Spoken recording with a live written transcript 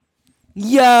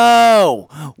Yo!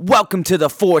 Welcome to the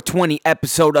 420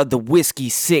 episode of the Whiskey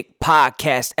Sick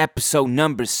Podcast, episode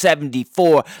number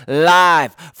 74,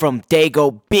 live from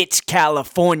Dago Bitch,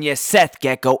 California. Seth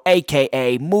Gecko,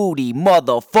 aka Moody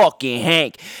Motherfucking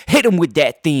Hank. Hit him with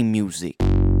that theme music.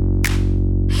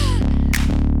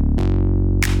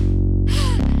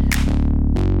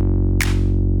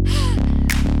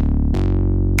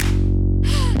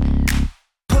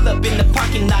 In the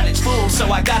parking lot, it's full,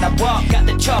 so I gotta walk. Got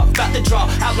the chalk, about to draw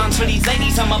outlines for these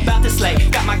ladies I'm about to slay.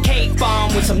 Got my cake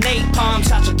bomb with some napalm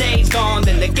shots. Your days gone,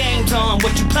 then the game's on.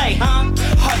 What you play, huh?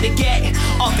 Hard to get,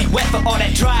 awfully wet for all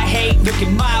that dry hate.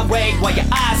 Looking my way while your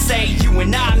eyes say you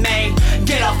and I may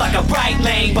get off like a right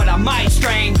lane, but I might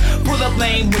strain. Pull up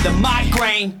lane with a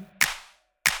migraine.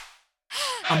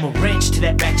 I'm a wrench to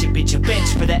that ratchet bitch, a bench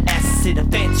for that ass to the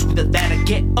fence with a ladder,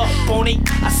 get up on it.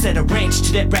 I said a wrench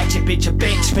to that ratchet bitch, a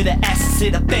bench for the ass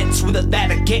to the fence with a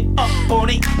ladder, get up on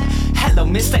it. Hello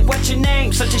miss, like what's your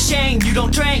name? Such a shame you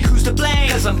don't drink, who's to blame?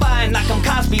 Cause I'm fine like I'm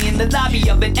Cosby in the lobby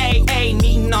of an AA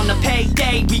meeting on a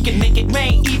payday. We can make it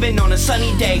rain even on a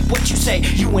sunny day. What you say?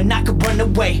 You and I could run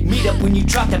away. Meet up when you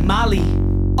drop that Molly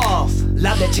off.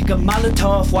 Loud that chick a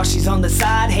Molotov while she's on the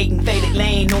side, hating faded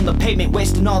lane on the pavement,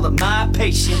 wasting all of my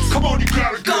patience. Come on, you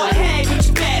gotta Go ahead with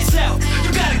your bad self.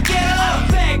 You gotta get up. I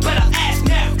don't beg, but I ask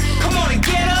now. Come on and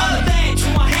get up. On the bench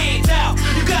with my hands out.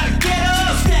 You gotta get up.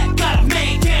 Your step got a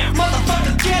man down.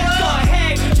 Motherfucker, get up. Go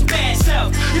ahead with your bad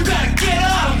self. You gotta get up.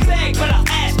 I don't beg, but I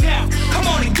ask now. Come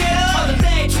on and get up. On the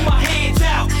bench with my hands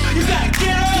out. You gotta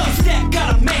get up. Your step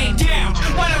got a man down.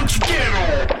 Why don't you get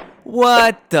up?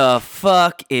 What the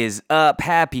fuck is up?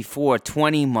 Happy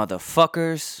 420,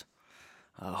 motherfuckers.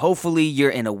 Hopefully you're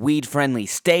in a weed-friendly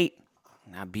state.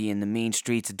 I be in the mean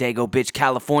streets of Dago Bitch,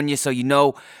 California, so you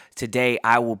know today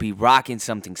I will be rocking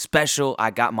something special.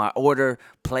 I got my order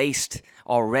placed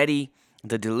already.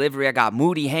 The delivery, I got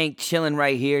Moody Hank chilling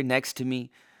right here next to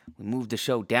me. We moved the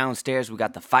show downstairs. We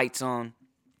got the fights on.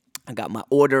 I got my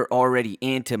order already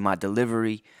into my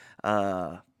delivery.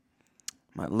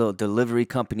 My little delivery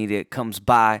company that comes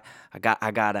by. I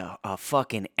got a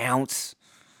fucking ounce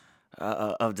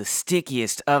of the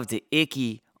stickiest of the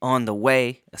icky on the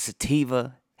way. A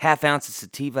sativa, half ounce of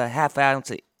sativa, half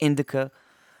ounce of indica,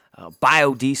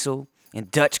 biodiesel, and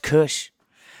Dutch Kush.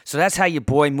 So that's how your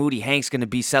boy Moody Hank's gonna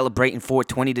be celebrating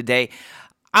 420 today.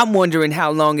 I'm wondering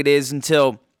how long it is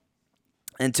until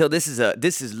this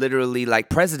is literally like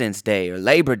President's Day or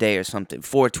Labor Day or something.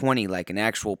 420, like an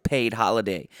actual paid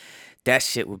holiday. That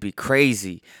shit would be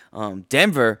crazy.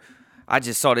 Denver, I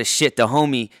just saw this shit. The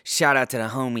homie, shout out to the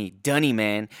homie Dunny,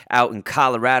 man, out in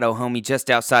Colorado, homie,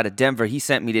 just outside of Denver. He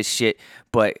sent me this shit.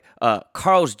 But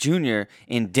Carl's Jr.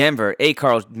 in Denver,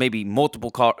 Carl's, maybe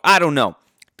multiple Carl, I don't know.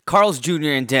 Carl's Jr.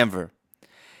 in Denver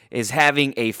is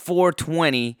having a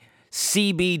 420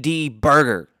 CBD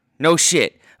burger. No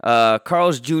shit.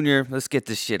 Carl's Jr., let's get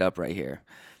this shit up right here.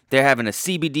 They're having a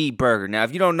CBD burger. Now,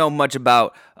 if you don't know much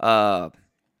about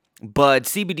bud,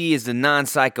 CBD is the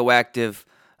non-psychoactive,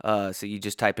 so you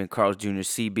just type in Carl's Jr.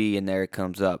 CB and there it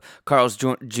comes up. Carl's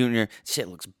Jr. Shit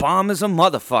looks bomb as a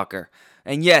motherfucker.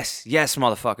 And yes,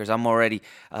 motherfuckers, I'm already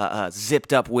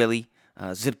zipped up Willie,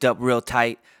 zipped up real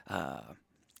tight,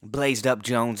 blazed up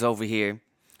Jones over here.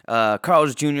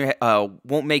 Carl's Jr.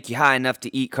 Won't make you high enough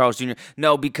to eat Carl's Jr.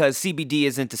 No, because CBD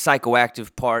isn't the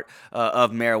psychoactive part of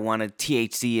marijuana.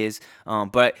 THC is.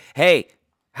 But hey,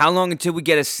 how long until we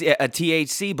get a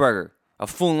THC burger? A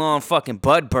full-on fucking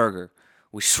bud burger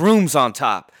with shrooms on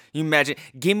top. You imagine?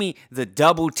 Give me the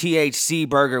double THC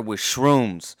burger with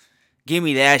shrooms. Give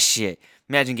me that shit.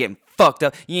 Imagine getting fucked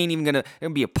up. You ain't even gonna.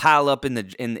 There'll be a pile up in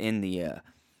the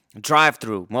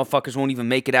drive-through. Motherfuckers won't even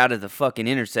make it out of the fucking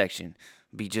intersection.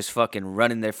 Be just fucking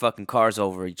running their fucking cars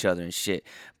over each other and shit.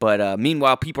 But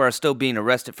meanwhile, people are still being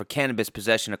arrested for cannabis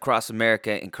possession across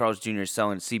America, and Carl's Jr. is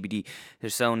selling CBD. They're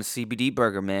selling a CBD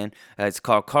burger, man. It's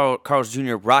called Carl's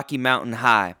Jr. Rocky Mountain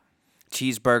High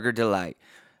Cheeseburger Delight.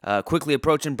 Quickly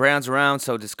approaching Browns around,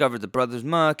 so discovered the Brothers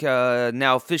Muck.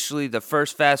 Now officially the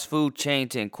first fast food chain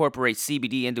to incorporate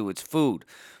CBD into its food,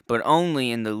 but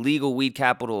only in the legal weed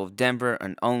capital of Denver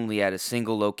and only at a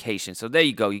single location. So there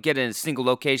you go. You get it in a single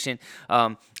location.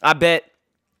 I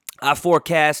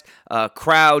forecast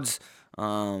crowds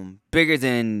bigger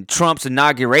than Trump's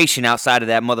inauguration outside of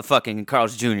that motherfucking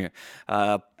Carl's Jr.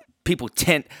 People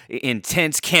in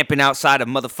tents camping outside of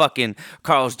motherfucking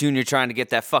Carl's Jr. trying to get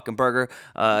that fucking burger.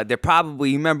 They're probably,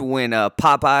 you remember when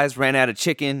Popeyes ran out of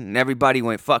chicken and everybody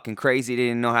went fucking crazy. They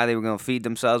didn't know how they were going to feed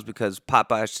themselves because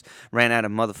Popeyes ran out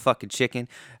of motherfucking chicken.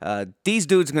 These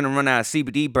dudes are going to run out of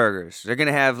CBD burgers. They're going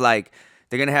to have like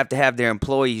they're going to have their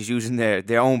employees using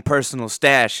their own personal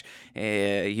stash,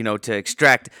 to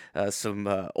extract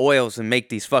some oils and make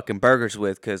these fucking burgers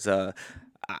with, because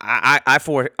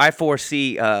I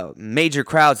foresee major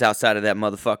crowds outside of that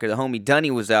motherfucker. The homie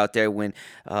Dunny was out there when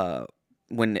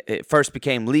it first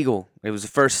became legal. It was the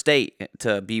first state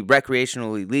to be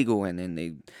recreationally legal, and then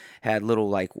they had little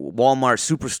like Walmart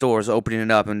superstores opening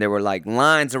it up, and there were like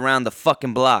lines around the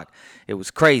fucking block. It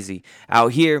was crazy.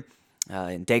 Out here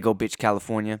in Dago Bitch,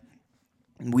 California,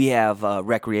 we have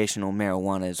recreational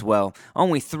marijuana as well.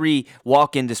 Only 3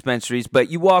 walk-in dispensaries, but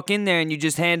you walk in there and you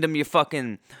just hand them your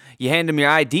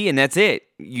ID, and that's it.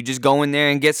 You just go in there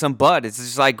and get some bud. It's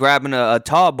just like grabbing a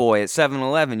tall boy at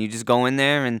 7-Eleven. You just go in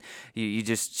there and you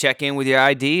just check in with your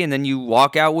ID, and then you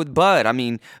walk out with bud. I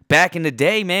mean, back in the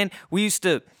day, man,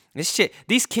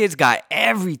 these kids got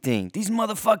everything. These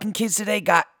motherfucking kids today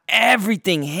got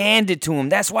everything handed to them.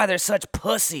 That's why they're such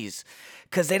pussies.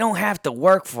 Because they don't have to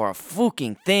work for a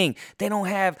fucking thing. They don't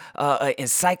have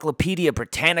Encyclopedia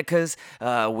Britannicas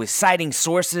with citing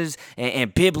sources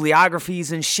and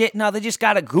bibliographies and shit. No, they just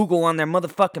got to Google on their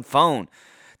motherfucking phone.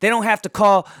 They don't have to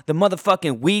call the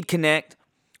motherfucking Weed Connect,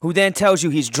 who then tells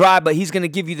you he's dry, but he's going to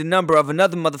give you the number of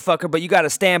another motherfucker, but you got to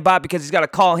stand by because he's got to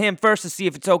call him first to see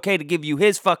if it's okay to give you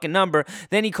his fucking number.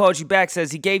 Then he calls you back,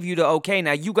 says he gave you the okay.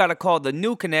 Now you got to call the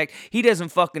new Connect. He doesn't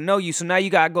fucking know you, so now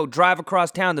you got to go drive across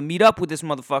town to meet up with this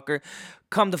motherfucker.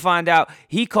 Come to find out,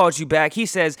 he calls you back. He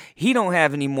says he don't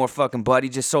have any more fucking bud. He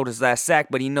just sold his last sack,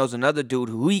 but he knows another dude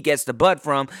who he gets the bud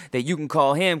from that you can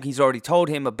call him. He's already told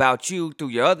him about you through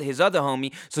his other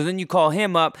homie. So then you call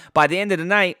him up. By the end of the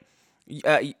night,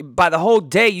 by the whole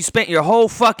day, you spent your whole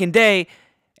fucking day,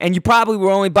 and you probably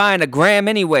were only buying a gram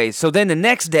anyway. So then the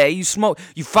next day, you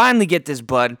finally get this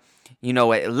bud,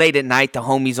 late at night, the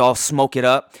homies all smoke it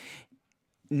up.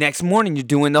 Next morning, you're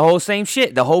doing the whole same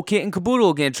shit, the whole kit and caboodle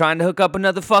again, trying to hook up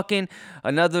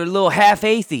another little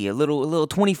half-eighty, a little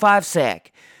 25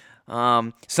 sack.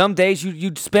 Some days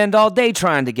you'd spend all day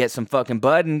trying to get some fucking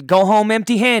bud and go home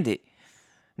empty-handed.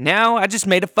 Now, I just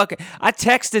made I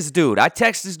text this dude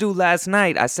last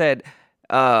night. I said,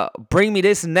 bring me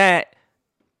this and that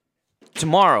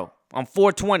tomorrow on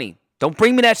 420. Don't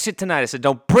bring me that shit tonight. I said,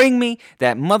 don't bring me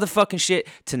that motherfucking shit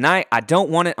tonight. I don't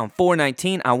want it on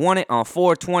 419. I want it on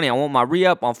 420. I want my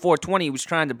re-up on 420. He was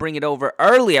trying to bring it over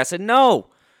early. I said, no.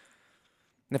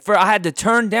 I had to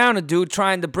turn down a dude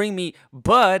trying to bring me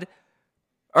bud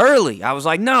early. I was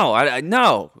like, no,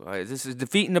 no. This is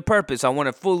defeating the purpose. I want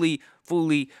to fully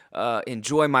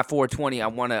enjoy my 420. I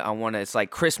want to, it's like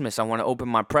Christmas. I want to open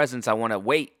my presents. I want to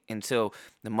wait until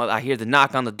I hear the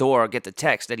knock on the door or get the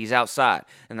text that he's outside.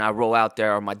 And I roll out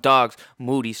there, or my dog's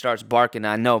Moody starts barking. And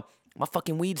I know my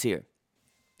fucking weed's here.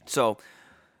 So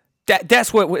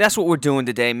that's what we're doing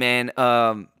today, man.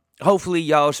 Hopefully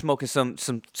y'all are smoking some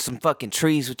fucking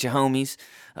trees with your homies.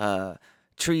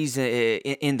 Trees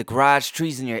in the garage,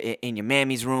 trees in your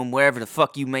mammy's room, wherever the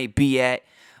fuck you may be at.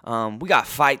 We got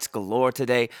fights galore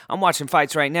today. I'm watching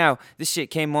fights right now. This shit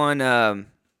came on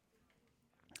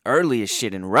early as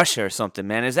shit in Russia or something,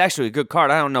 man. It's actually a good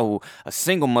card. I don't know who a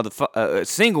single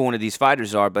one of these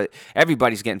fighters are, but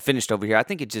everybody's getting finished over here. I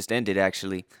think it just ended,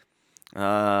 actually.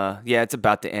 Yeah, it's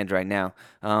about to end right now.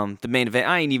 The main event,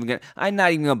 I'm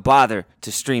not even gonna bother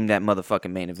to stream that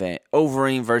motherfucking main event.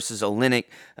 Overeem versus Oleinik.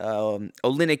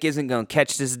 Oleinik isn't gonna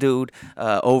catch this dude.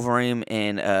 Overeem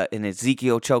and an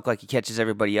Ezekiel choke like he catches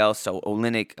everybody else. So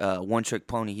Oleinik, one trick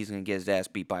pony, he's gonna get his ass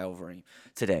beat by Overeem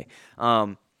today.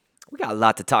 We got a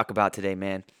lot to talk about today,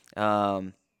 man.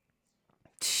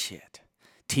 Shit.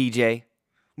 TJ.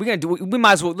 We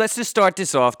might as well, let's just start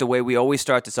this off the way we always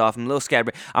start this off. I'm a little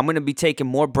scattered. I'm going to be taking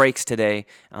more breaks today.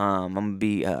 I'm going to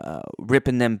be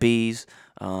ripping them bees.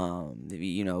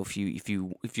 If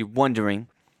you're wondering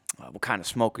what kind of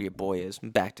smoker your boy is,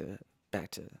 back to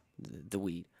the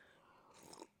weed.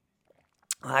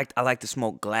 I like to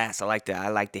smoke glass. I like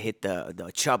to hit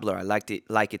the chubbler. I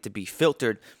like it to be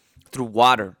filtered through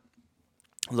water,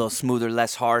 a little smoother,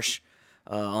 less harsh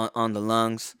on the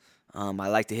lungs. I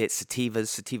like to hit sativas.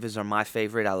 Sativas are my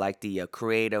favorite. I like the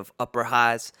creative upper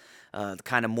highs, the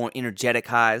kind of more energetic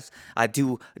highs. I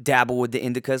do dabble with the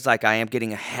indicas, like I am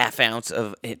getting a half ounce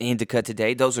of an indica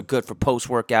today. Those are good for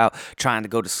post-workout, trying to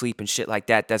go to sleep and shit like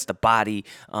that. That's the body.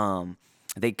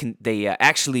 They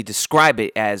actually describe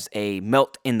it as a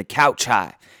melt in the couch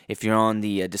high. If you're on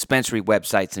the dispensary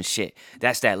websites and shit,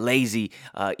 that's that lazy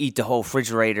eat the whole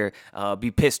refrigerator,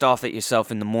 be pissed off at yourself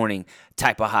in the morning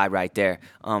type of high right there.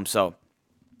 So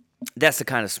that's the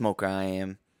kind of smoker I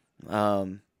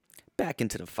am. back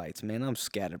into the fights, man. I'm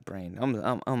scatterbrained.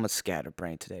 I'm a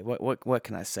scatterbrain today. What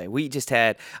can I say? I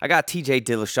got TJ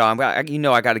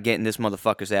Dillashaw. I got to get in this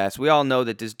motherfucker's ass. We all know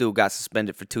that this dude got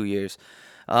suspended for 2 years.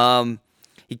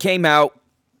 He came out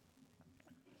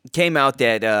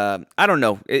that I don't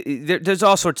know. There's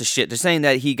all sorts of shit. They're saying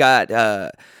that he got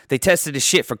they tested his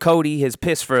shit for Cody, his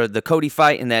piss for the Cody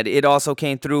fight, and that it also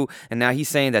came through. And now he's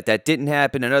saying that didn't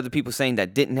happen, and other people saying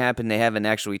that didn't happen. They haven't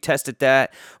actually tested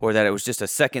that, or that it was just a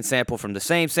second sample from the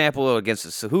same sample against the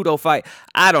Cejudo fight.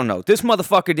 I don't know. This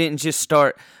motherfucker didn't just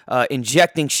start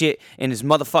injecting shit in his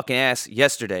motherfucking ass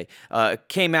yesterday. It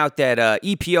came out that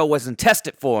EPO wasn't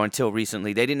tested for until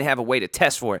recently. They didn't have a way to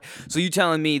test for it. So you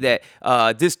telling me that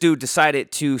this dude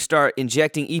decided to start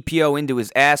injecting EPO into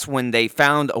his ass when they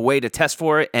found a way to test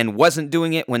for it and wasn't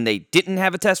doing it when they didn't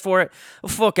have a test for it?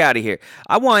 Well, fuck out of here.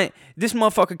 This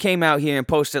motherfucker came out here and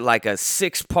posted like a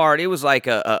 6-part, it was like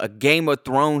a Game of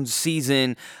Thrones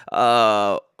season,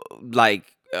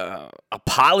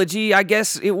 apology, I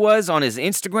guess it was, on his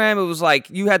Instagram. It was like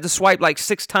you had to swipe like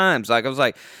 6 times. Like, I was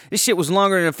like, this shit was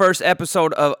longer than the first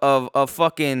episode of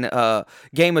fucking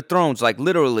Game of Thrones. Like,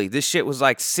 literally, this shit was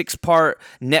like 6-part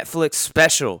Netflix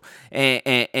special,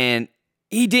 and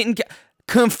he didn't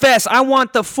confess. I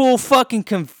want the full fucking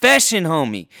confession,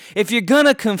 homie. If you're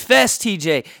gonna confess,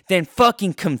 TJ, then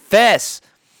fucking confess.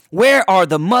 Where are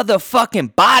the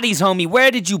motherfucking bodies, homie?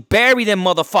 Where did you bury them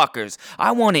motherfuckers?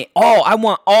 I want it all. I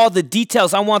want all the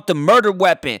details. I want the murder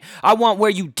weapon. I want where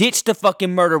you ditched the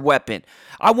fucking murder weapon.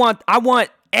 I want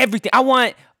everything. I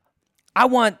want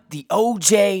the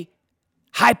OJ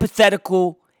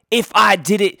hypothetical, if I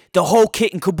did it, the whole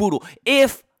kit and caboodle.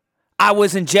 If I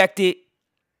was injected,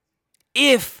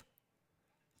 if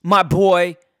my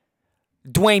boy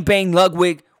Dwayne Bang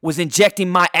Ludwig was injecting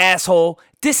my asshole,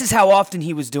 this is how often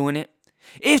he was doing it.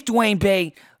 If Dwayne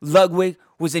Bang Ludwig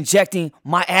was injecting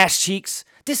my ass cheeks,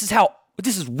 this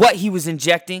is what he was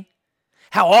injecting.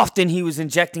 How often he was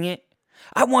injecting it.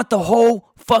 I want the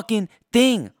whole fucking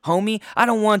thing, homie. I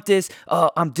don't want this,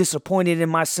 I'm disappointed in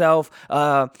myself,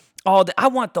 I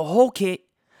want the whole kit.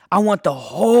 I want the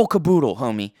whole caboodle,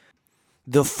 homie.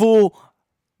 The full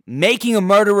Making a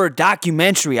Murderer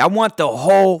documentary. I want the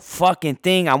whole fucking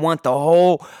thing. I want the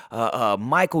whole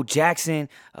Michael Jackson,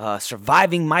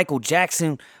 surviving Michael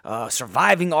Jackson,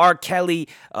 surviving R. Kelly,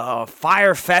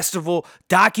 Fire Festival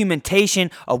documentation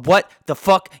of what the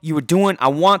fuck you were doing. I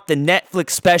want the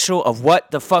Netflix special of what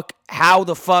the fuck, how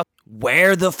the fuck,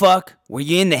 where the fuck were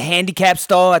you in the handicap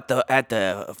stall at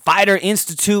the Fighter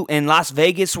Institute in Las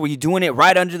Vegas? Were you doing it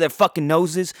right under their fucking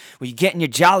noses? Were you getting your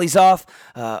jollies off?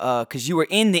 Cause you were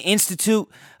in the institute,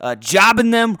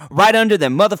 jobbing them right under their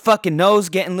motherfucking nose,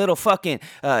 getting little fucking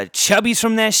chubbies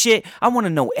from that shit. I want to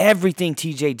know everything,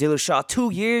 TJ Dillashaw.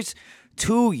 2 years?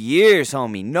 2 years,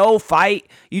 homie. No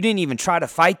fight. You didn't even try to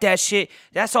fight that shit.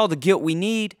 That's all the guilt we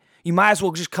need. You might as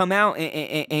well just come out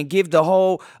and give the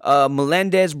whole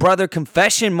Melendez brother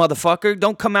confession, motherfucker.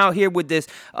 Don't come out here with this,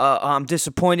 I'm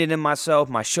disappointed in myself,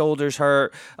 my shoulders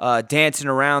hurt, dancing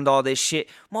around all this shit.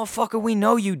 Motherfucker, we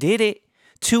know you did it.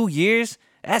 2 years?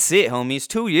 That's it, homie. It's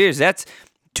 2 years. That's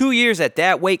 2 years at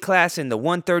that weight class in the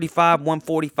 135,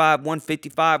 145,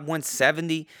 155,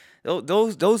 170.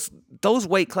 Those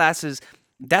weight classes,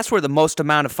 that's where the most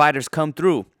amount of fighters come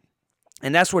through.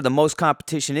 And that's where the most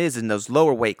competition is, in those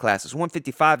lower weight classes.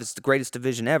 155 is the greatest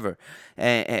division ever.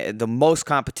 And the most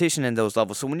competition in those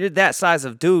levels. So when you're that size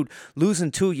of dude,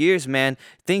 losing 2 years, man,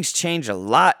 things change a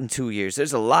lot in 2 years.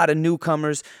 There's a lot of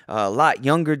newcomers, a lot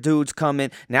younger dudes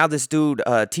coming. Now this dude,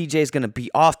 TJ, is going to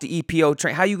be off the EPO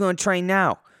train. How you going to train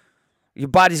now? Your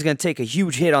body's going to take a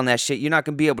huge hit on that shit. You're not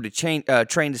going to be able to train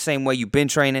the same way you've been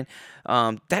training.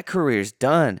 That career is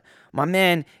done. My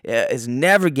man is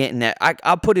never getting that.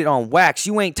 I'll put it on wax.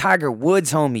 You ain't Tiger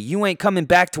Woods, homie. You ain't coming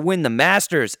back to win the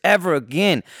Masters ever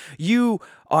again. You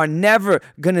are never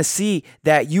going to see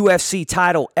that UFC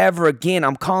title ever again.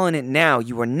 I'm calling it now.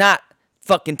 You are not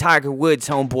fucking Tiger Woods,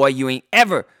 homeboy. You ain't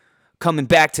ever coming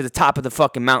back to the top of the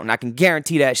fucking mountain. I can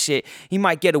guarantee that shit. He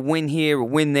might get a win here or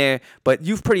win there, but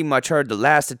you've pretty much heard the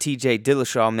last of TJ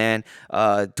Dillashaw, man.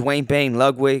 Dwayne Bang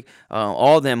Ludwig,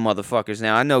 all them motherfuckers.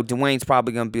 Now, I know Dwayne's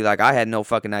probably going to be like, I had no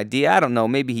fucking idea. I don't know.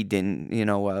 Maybe he didn't. You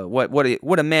know,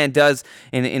 what a man does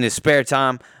in his spare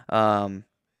time,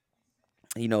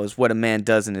 is what a man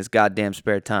does in his goddamn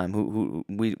spare time.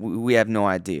 We have no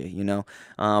idea, you know.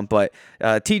 But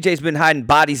TJ's been hiding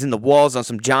bodies in the walls on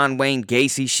some John Wayne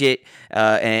Gacy shit,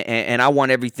 and I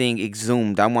want everything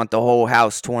exhumed. I want the whole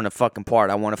house torn the fucking apart.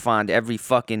 I want to find every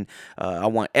fucking, I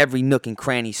want every nook and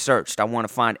cranny searched. I want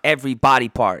to find every body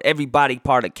part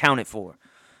accounted for.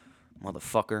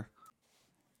 Motherfucker.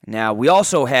 Now, we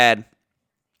also had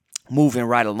moving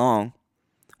right along.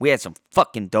 We had some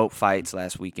fucking dope fights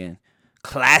last weekend.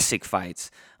 Classic fights.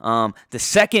 The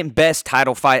second best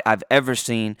title fight I've ever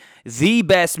seen. The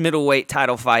best middleweight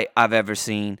title fight I've ever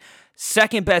seen.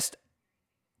 Second best,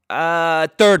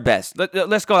 third best.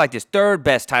 Let's go like this. Third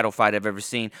best title fight I've ever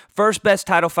seen. First best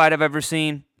title fight I've ever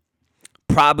seen.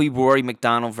 Probably Rory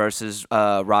McDonald versus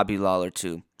Robbie Lawler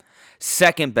 2.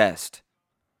 Second best,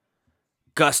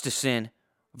 Gustafsson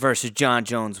versus John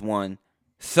Jones 1.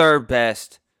 Third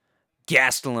best,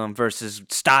 Gastelum versus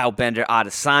Stylebender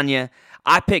Adesanya.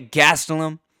 I picked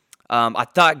Gastelum. I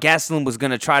thought Gastelum was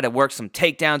going to try to work some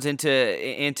takedowns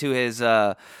into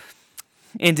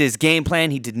his game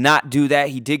plan. He did not do that.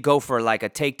 He did go for like a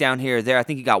takedown here or there. I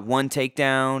think he got one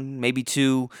takedown, maybe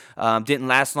two. Didn't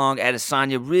last long.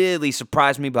 Adesanya really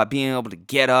surprised me by being able to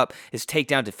get up. His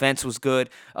takedown defense was good.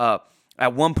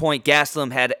 At one point,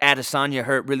 Gastelum had Adesanya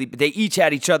hurt really. They each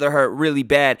had each other hurt really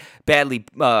badly,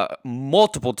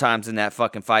 multiple times in that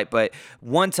fucking fight. But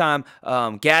one time,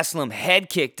 Gastelum head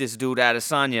kicked this dude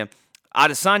Adesanya.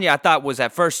 Adesanya, I thought, was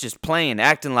at first just playing,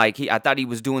 acting like I thought he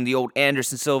was doing the old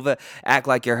Anderson Silva, act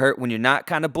like you're hurt when you're not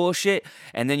kind of bullshit.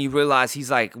 And then you realize he's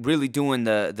like really doing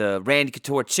the Randy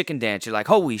Couture chicken dance. You're like,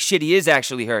 holy shit, he is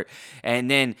actually hurt.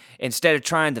 And then instead of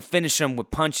trying to finish him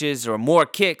with punches or more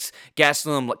kicks,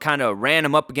 Gastelum kind of ran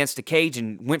him up against the cage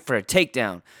and went for a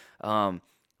takedown.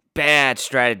 Bad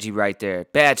strategy right there.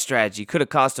 Bad strategy. Could have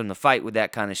cost him the fight with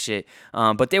that kind of shit.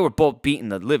 But they were both beating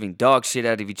the living dog shit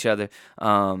out of each other.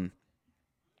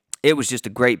 It was just a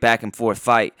great back and forth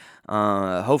fight.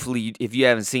 Hopefully, if you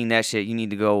haven't seen that shit, you need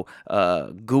to go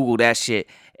Google that shit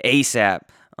ASAP.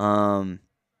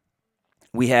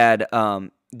 We had,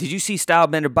 did you see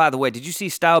Stylebender? By the way, did you see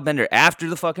Stylebender after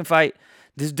the fucking fight?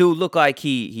 This dude looked like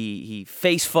he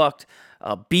face fucked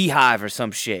a beehive or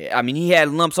some shit. I mean, he had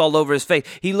lumps all over his face.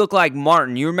 He looked like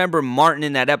Martin. You remember Martin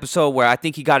in that episode where I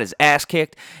think he got his ass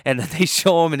kicked and they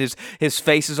show him and his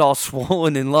face is all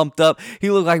swollen and lumped up?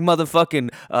 He looked like motherfucking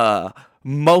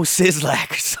Mo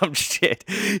Sislak or some shit.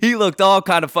 He looked all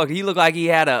kind of fucking. He looked like he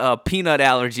had a peanut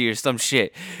allergy or some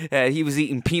shit. He was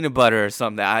eating peanut butter or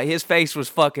something. His face was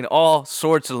fucking all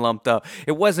sorts of lumped up.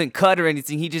 It wasn't cut or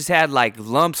anything. He just had like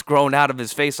lumps growing out of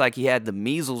his face like he had the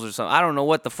measles or something. I don't know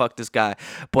what the fuck this guy.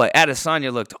 But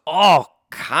Adesanya looked all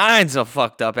kinds of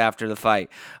fucked up after the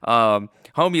fight.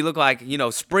 Homie looked like,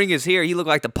 spring is here. He looked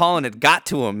like the pollen had got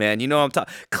to him, man. You know what I'm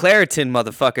talking? Claritin,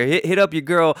 motherfucker. Hit up your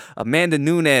girl, Amanda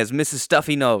Nunes, Mrs.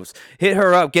 Stuffy Nose. Hit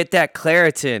her up. Get that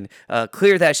Claritin.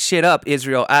 Clear that shit up,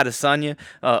 Israel Adesanya.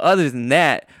 Other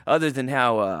than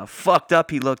how fucked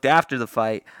up he looked after the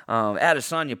fight,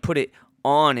 Adesanya put it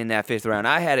on in that fifth round.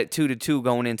 I had it 2-2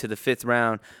 going into the fifth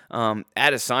round.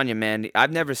 Adesanya, man,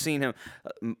 I've never seen him.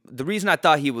 The reason I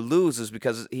thought he would lose is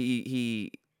because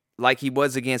he like he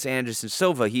was against Anderson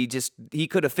Silva. He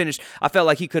could have finished. I felt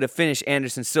like he could have finished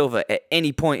Anderson Silva at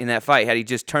any point in that fight had he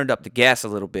just turned up the gas a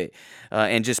little bit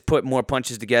and just put more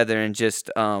punches together and just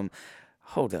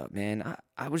hold up, man.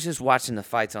 I was just watching the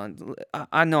fights on.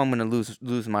 I know I'm gonna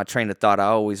lose my train of thought. I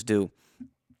always do.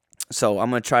 So I'm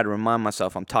going to try to remind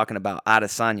myself I'm talking about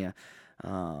Adesanya,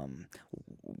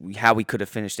 how we could have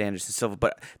finished Anderson Silva.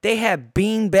 But they have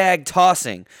beanbag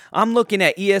tossing. I'm looking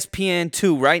at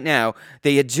ESPN2 right now.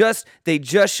 They just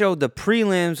showed the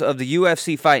prelims of the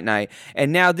UFC Fight Night.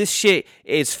 And now this shit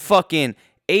is fucking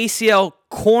Johnsonville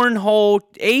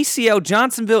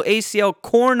ACL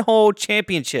Cornhole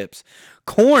Championships.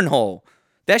 Cornhole.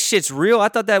 That shit's real? I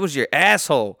thought that was your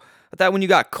asshole. I thought when you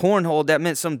got cornholed, that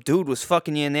meant some dude was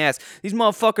fucking you in the ass. These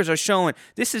motherfuckers are showing,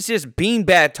 this is just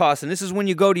beanbag tossing. This is when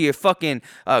you go to your fucking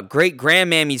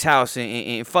great-grandmammy's house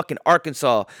in fucking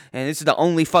Arkansas, and this is the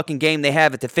only fucking game they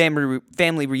have at the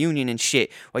family reunion and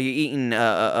shit, while you're eating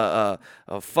a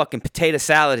fucking potato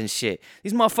salad and shit.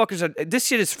 These motherfuckers this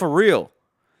shit is for real.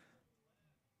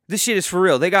 This shit is for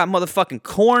real. They got motherfucking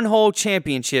cornhole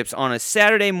championships on a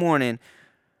Saturday morning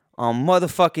on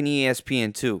motherfucking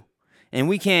ESPN2. And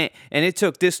it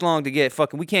took this long to get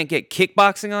we can't get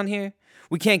kickboxing on here?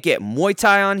 We can't get Muay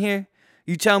Thai on here?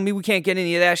 You tell me we can't get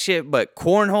any of that shit, but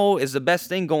cornhole is the best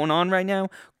thing going on right now?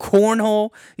 Cornhole?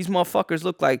 These motherfuckers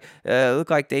look like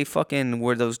they fucking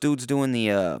were those dudes doing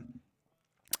the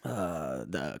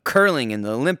curling in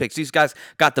the Olympics. These guys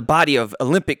got the body of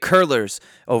Olympic curlers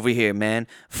over here, man.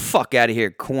 Fuck out of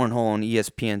here, cornhole on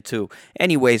ESPN2.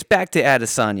 Anyways, back to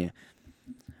Adesanya.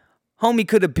 Homie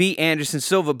could have beat Anderson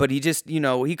Silva, but he just,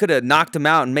 he could have knocked him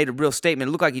out and made a real statement.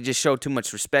 It looked like he just showed too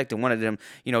much respect and one of them,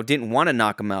 didn't want to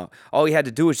knock him out. All he had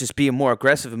to do was just be more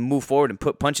aggressive and move forward and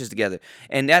put punches together.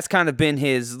 And that's kind of been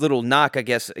his little knock, I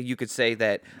guess you could say,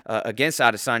 that against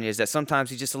Adesanya, is that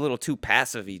sometimes he's just a little too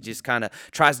passive. He just kind of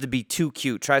tries to be too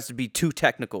cute, tries to be too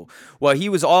technical. Well, he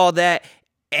was all that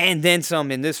and then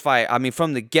some in this fight. I mean,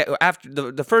 from the get,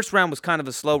 after the first round was kind of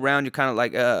a slow round. You're kind of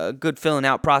like a good filling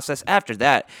out process. After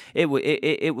that, it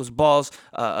was balls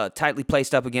tightly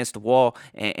placed up against the wall,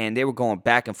 and they were going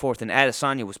back and forth. And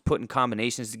Adesanya was putting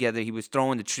combinations together. He was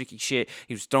throwing the tricky shit.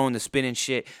 He was throwing the spinning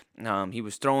shit. He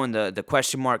was throwing the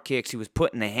question mark kicks. He was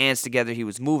putting the hands together. He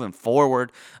was moving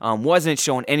forward. Wasn't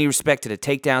showing any respect to the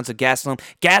takedowns of Gastelum.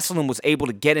 Gastelum was able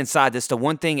to get inside. That's the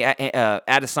one thing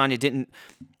Adesanya didn't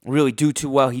really do too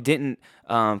well. He didn't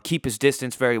keep his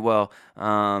distance very well.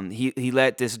 He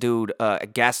let this dude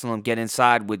Gastelum get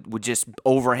inside with just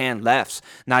overhand lefts,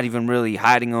 not even really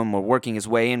hiding him or working his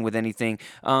way in with anything.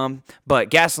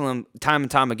 But Gastelum time and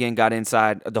time again got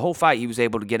inside. The whole fight he was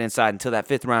able to get inside until that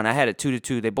fifth round. I had it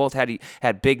 2-2. They both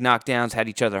had big knockdowns, had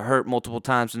each other hurt multiple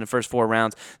times in the first 4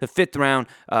 rounds. The fifth round,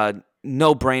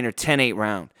 no brainer, 10-8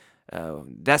 round.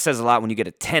 That says a lot when you get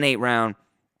a 10-8 round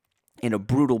in a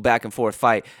brutal back and forth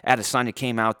fight. Adesanya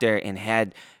came out there and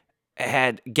had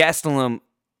Gastelum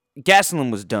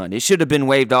was done. It should have been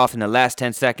waved off in the last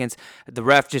 10 seconds. The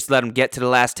ref just let him get through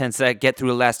the last 10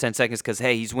 seconds because,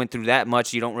 hey, he's went through that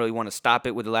much. You don't really want to stop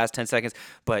it with the last 10 seconds.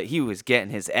 But he was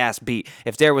getting his ass beat.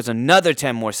 If there was another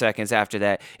 10 more seconds after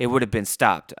that, it would have been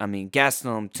stopped. I mean,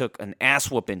 Gastelum took an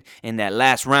ass whooping in that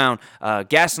last round.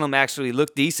 Gastelum actually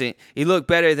looked decent. He looked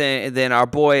better than our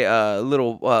boy,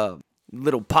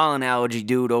 little pollen allergy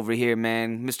dude over here,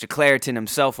 man. Mr. Claritin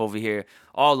himself over here.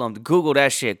 All of them. Google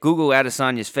that shit. Google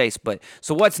Adesanya's face. But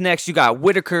so what's next? You got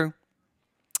Whitaker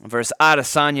versus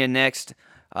Adesanya next.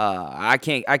 I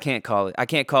can't call it. I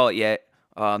can't call it yet.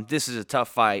 This is a tough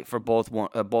fight for both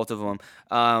of them.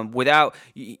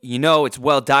 It's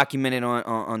well documented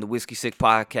on the Whiskey Sick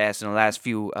podcast in the last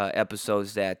few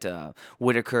episodes that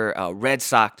Whitaker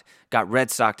got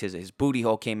red socked. His booty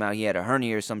hole came out. He had a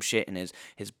hernia or some shit in his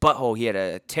butthole. He had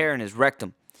a tear in his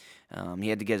rectum. He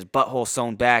had to get his butthole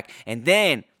sewn back. And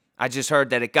then I just heard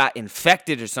that it got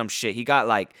infected or some shit. He got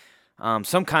like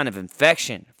some kind of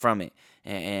infection from it.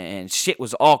 And shit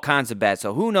was all kinds of bad.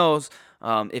 So who knows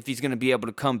if he's going to be able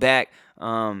to come back.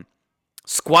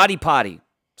 Squatty Potty,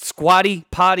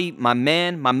 my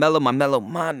man, my mellow,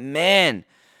 my man.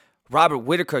 Robert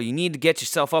Whitaker, you need to get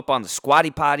yourself up on the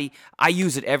Squatty Potty. I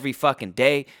use it every fucking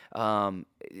day.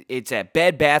 It's at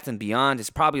Bed Bath & Beyond. It's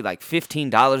probably like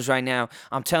 $15 right now.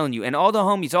 I'm telling you. And all the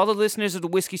homies, all the listeners of the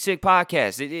Whiskey Sick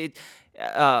podcast,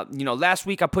 last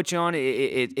week I put you on.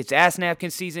 It's ass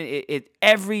napkin season.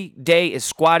 Every day is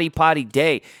Squatty Potty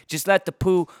day. Just let the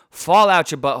poo fall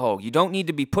out your butthole. You don't need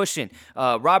to be pushing.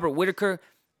 Robert Whitaker,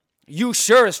 you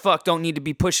sure as fuck don't need to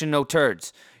be pushing no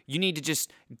turds. You need to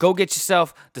just go get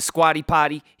yourself the Squatty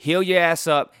Potty, heal your ass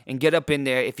up, and get up in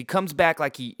there. If he comes back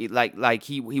like he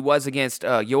was against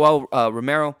Yoel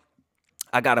Romero,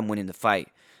 I got him winning the fight.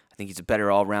 I think he's a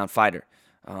better all-round fighter.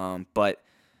 But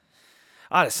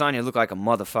Adesanya looked like a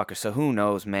motherfucker, so who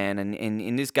knows, man?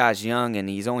 And this guy's young, and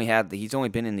he's only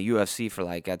been in the UFC for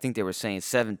I think they were saying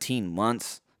 17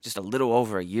 months. Just a little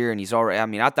over a year, and he's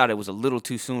already, I thought it was a little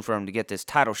too soon for him to get this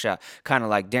title shot, kind of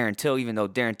like Darren Till, even though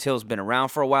Darren Till's been around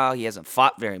for a while, he hasn't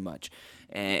fought very much,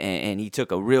 and he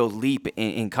took a real leap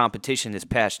in competition this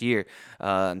past year,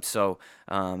 and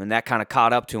that kind of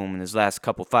caught up to him in his last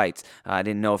couple fights. I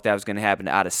didn't know if that was going to happen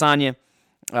to Adesanya.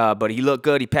 But he looked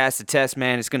good. He passed the test,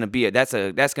 man. It's gonna be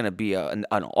an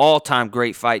all-time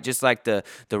great fight, just like the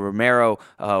Romero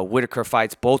Whitaker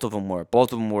fights. Both of them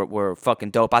were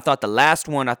fucking dope. I thought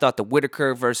the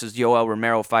Whitaker versus Yoel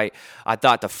Romero fight. I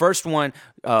thought the first one,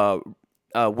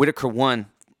 Whitaker won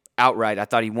outright. I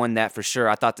thought he won that for sure.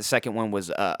 I thought the second one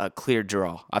was a clear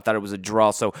draw. I thought it was a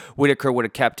draw. So Whitaker would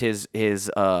have kept his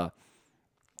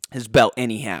belt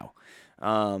anyhow.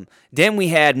 Then we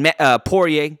had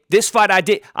Poirier. This fight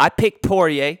I picked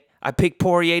Poirier. I picked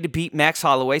Poirier to beat Max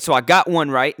Holloway, so I got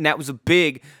one right, and that was a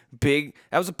pretty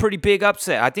big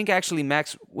upset. I think actually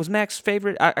Max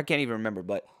favorite? I can't even remember,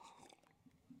 but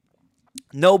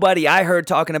nobody I heard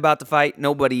talking about the fight,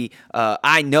 nobody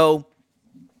I know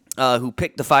who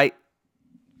picked the fight,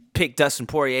 picked Dustin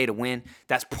Poirier to win.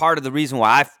 That's part of the reason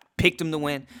why I picked him to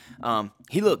win.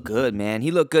 He looked good, man. He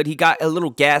looked good. He got a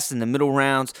little gassed in the middle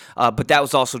rounds, but that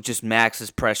was also just Max's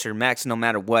pressure. Max, no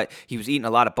matter what, he was eating a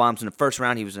lot of bombs in the first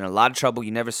round. He was in a lot of trouble.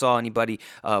 You never saw anybody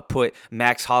put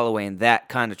Max Holloway in that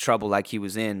kind of trouble like he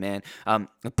was in, man.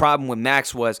 The problem with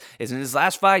Max is in his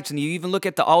last fights, and you even look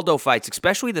at the Aldo fights,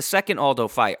 especially the second Aldo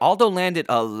fight. Aldo landed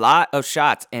a lot of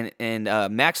shots, and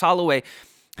Max Holloway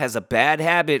has a bad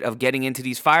habit of getting into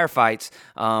these firefights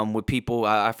with people.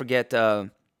 I forget.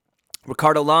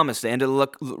 Ricardo Lamas, the end of the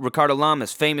look, Ricardo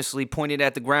Lamas famously pointed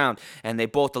at the ground, and they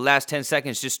both, the last 10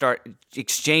 seconds, just start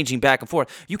exchanging back and forth.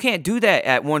 You can't do that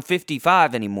at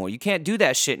 155 anymore. You can't do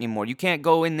that shit anymore. You can't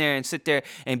go in there and sit there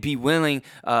and be willing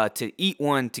to eat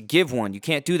one, to give one. You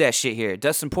can't do that shit here.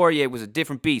 Dustin Poirier was a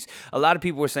different beast. A lot of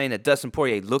people were saying that Dustin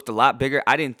Poirier looked a lot bigger.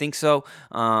 I didn't think so.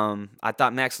 I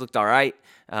thought Max looked all right.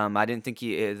 I didn't think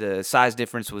the size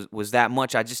difference was that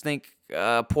much. I just think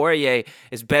Poirier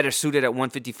is better suited at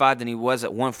 155 than he was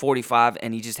at 145,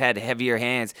 and he just had heavier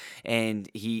hands, and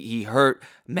he hurt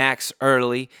Max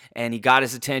early, and he got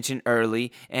his attention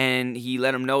early, and he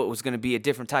let him know it was going to be a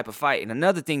different type of fight. And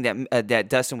another thing that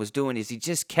Dustin was doing is he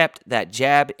just kept that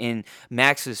jab in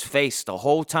Max's face the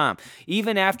whole time.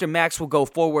 Even after Max would go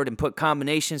forward and put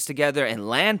combinations together and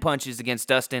land punches against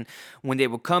Dustin, when they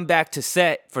would come back to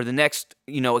set for the next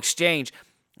exchange,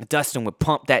 Dustin would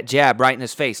pump that jab right in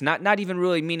his face. Not even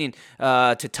really meaning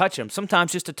to touch him.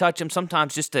 Sometimes just to touch him.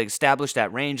 Sometimes just to establish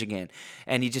that range again.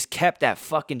 And he just kept that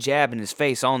fucking jab in his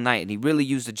face all night. And he really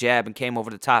used the jab and came over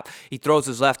the top. He throws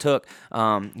his left hook.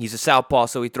 He's a southpaw,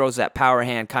 so he throws that power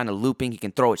hand kind of looping. He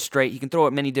can throw it straight. He can throw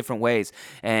it many different ways.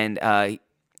 And,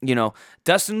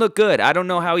 Dustin looked good. I don't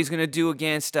know how he's going to do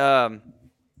against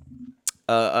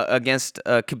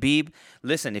Khabib.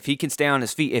 Listen, if he can stay on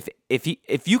his feet,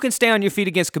 if you can stay on your feet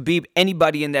against Khabib,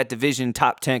 anybody in that division,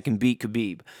 top 10, can beat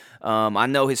Khabib. I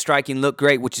know his striking looked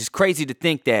great, which is crazy to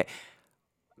think that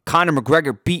Conor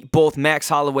McGregor beat both Max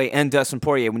Holloway and Dustin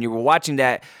Poirier. When you were watching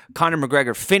that, Conor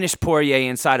McGregor finished Poirier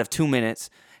inside of 2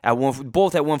 minutes.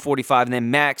 Both at 145, and then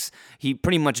Max, he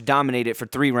pretty much dominated for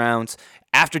 3 rounds.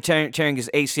 After tearing his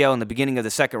ACL in the beginning of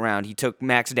the second round, he took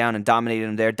Max down and dominated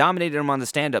him there. Dominated him on the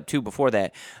stand-up, too, before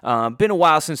that. Been a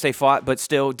while since they fought, but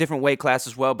still, different weight class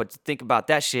as well. But think about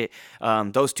that shit.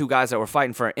 Those two guys that were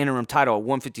fighting for an interim title at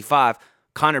 155,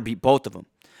 Conor beat both of them.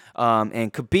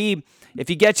 And Khabib, if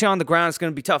he gets you on the ground, it's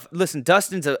going to be tough. Listen,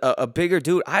 Dustin's a bigger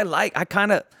dude.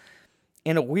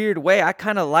 In a weird way, I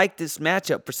kind of like this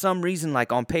matchup for some reason.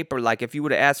 Like on paper, like if you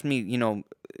would have asked me,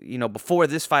 before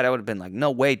this fight, I would have been like,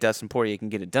 no way, Dustin Poirier can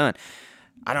get it done.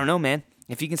 I don't know, man.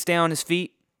 If he can stay on his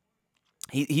feet,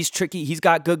 he's tricky. He's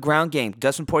got good ground game.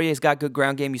 Dustin Poirier's got good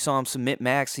ground game. You saw him submit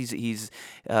Max. He's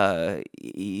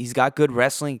got good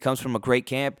wrestling. He comes from a great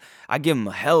camp. I give him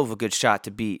a hell of a good shot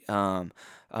to beat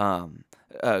Khabib.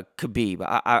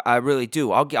 I really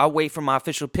do. I'll wait for my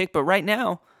official pick, but right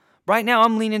now,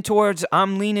 I'm leaning towards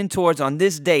on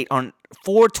this date, on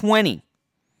 4/20,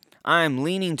 I'm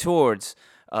leaning towards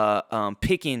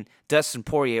picking Dustin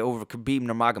Poirier over Khabib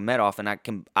Nurmagomedov, and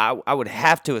I would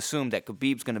have to assume that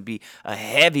Khabib's going to be a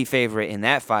heavy favorite in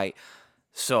that fight.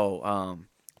 So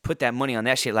put that money on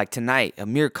that shit. Like tonight,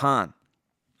 Amir Khan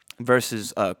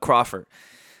versus Crawford.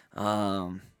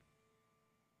 That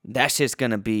shit's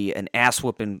going to be an ass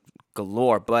whooping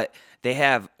galore, but they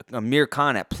have Amir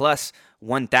Khan at plus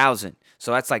 1,000.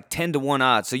 So that's like 10-1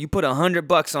 odds. So you put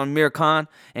 $100 on Amir Khan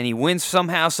and he wins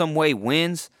somehow, some way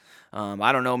wins.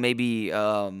 I don't know, maybe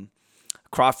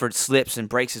Crawford slips and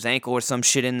breaks his ankle or some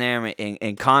shit in there,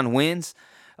 and Khan wins.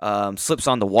 Slips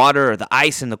on the water or the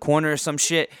ice in the corner or some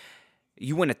shit.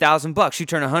 You win $1,000. You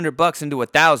turn $100 into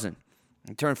 1,000.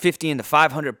 You turn 50 into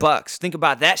 $500. Think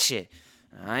about that shit.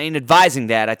 I ain't advising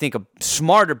that. I think a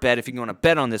smarter bet, if you're going to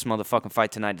bet on this motherfucking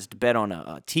fight tonight, is to bet on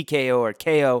a TKO or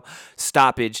KO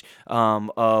stoppage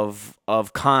of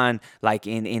Khan, like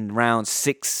in rounds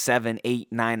 6, 7,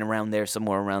 8, 9, around there,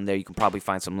 somewhere around there. You can probably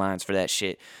find some lines for that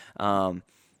shit. But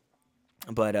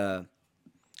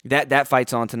that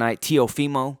fight's on tonight.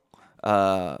 Teofimo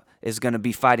is going to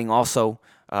be fighting also.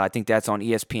 I think that's on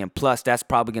ESPN Plus. That's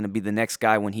probably going to be the next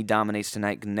guy when he dominates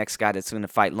tonight. The next guy that's going to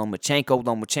fight Lomachenko.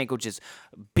 Lomachenko just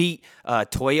beat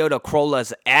Toyota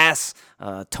Corolla's ass.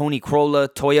 Tony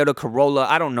Toyota Corolla.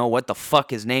 I don't know what the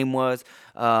fuck his name was.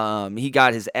 He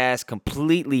got his ass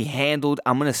completely handled.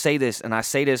 I'm going to say this, and I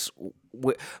say this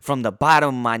from the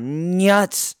bottom of my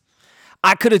nuts.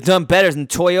 I could have done better than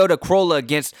Toyota Corolla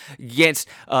against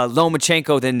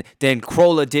Lomachenko than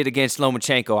Corolla did against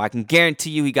Lomachenko. I can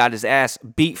guarantee you he got his ass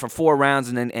beat for 4 rounds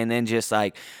and then just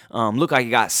like looked like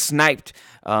he got sniped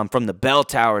from the bell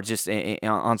tower just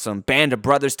on some Band of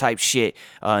Brothers type shit.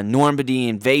 Normandy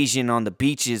invasion on the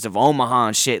beaches of Omaha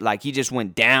and shit. Like he just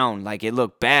went down. Like it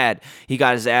looked bad. He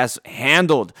got his ass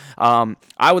handled.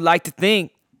 I would like to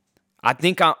think. I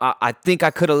think I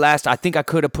could have lasted. I think I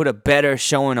could have put a better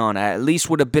showing on. I at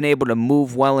least would have been able to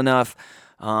move well enough.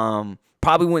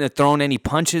 Probably wouldn't have thrown any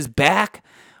punches back,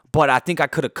 but I think I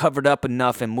could have covered up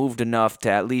enough and moved enough to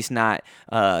at least not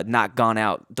gone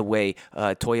out the way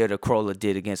Toyota Corolla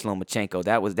did against Lomachenko.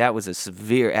 That was a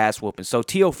severe ass whooping. So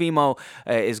Teofimo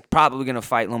is probably gonna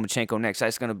fight Lomachenko next.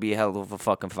 That's gonna be a hell of a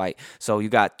fucking fight. So you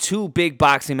got 2 big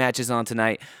boxing matches on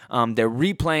tonight. They're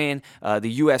replaying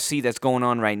the UFC that's going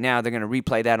on right now. They're gonna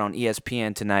replay that on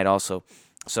ESPN tonight also.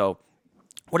 So.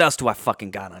 What else do I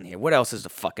fucking got on here? What else is the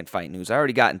fucking fight news? I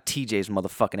already got in TJ's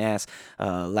motherfucking ass.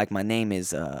 Like my name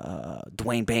is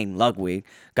Dwayne Bane Ludwig.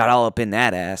 Got all up in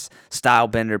that ass.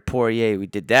 Stylebender Poirier. We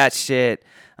did that shit.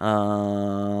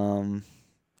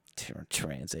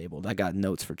 Transabled. I got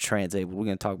notes for transabled. We're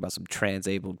going to talk about some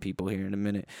transabled people here in a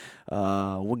minute.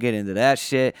 We'll get into that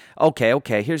shit. Okay.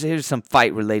 Here's some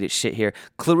fight related shit here.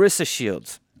 Claressa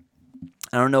Shields.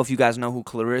 I don't know if you guys know who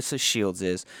Claressa Shields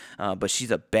is, but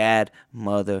she's a bad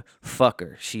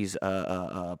motherfucker. She's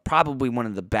probably one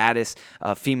of the baddest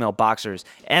female boxers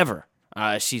ever.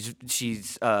 She's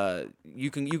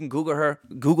you can Google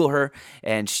her,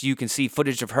 and you can see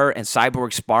footage of her and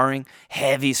Cyborg sparring,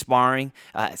 heavy sparring.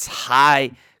 It's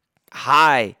high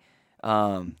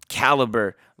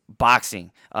caliber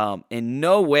boxing. In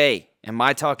no way am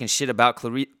I talking shit about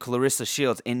Claressa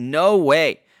Shields. In no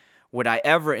way would I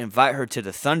ever invite her to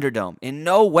the Thunderdome. In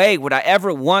no way would I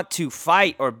ever want to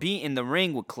fight or be in the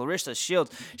ring with Claressa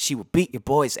Shields. She will beat your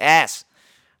boy's ass.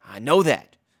 I know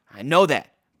that.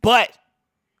 But,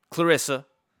 Claressa,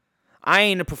 I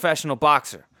ain't a professional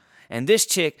boxer. And this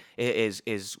chick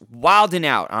is wilding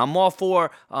out. I'm all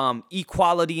for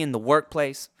equality in the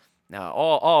workplace.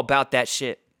 All about that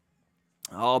shit.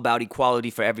 All about equality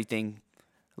for everything.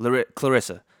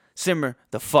 Claressa, simmer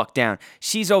the fuck down.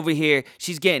 She's over here.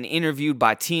 She's getting interviewed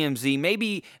by TMZ.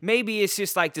 Maybe it's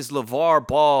just like this LeVar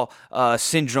Ball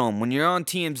syndrome. When you're on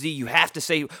TMZ, you have to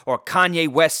say, or Kanye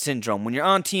West syndrome. When you're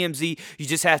on TMZ, you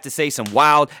just have to say some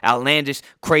wild, outlandish,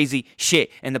 crazy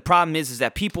shit. And the problem is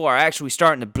that people are actually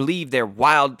starting to believe their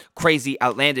wild, crazy,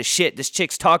 outlandish shit. This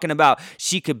chick's talking about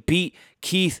she could beat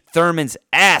Keith Thurman's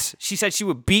ass. She said she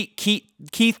would beat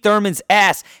Keith Thurman's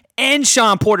ass and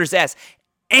Sean Porter's ass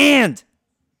and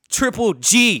Triple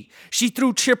G. She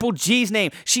threw Triple G's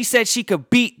name. She said she could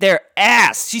beat their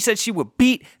ass. She said she would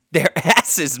beat their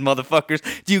asses, motherfuckers.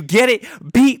 Do you get it?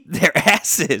 Beat their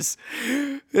asses.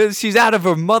 She's out of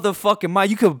her motherfucking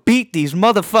mind. You could beat these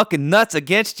motherfucking nuts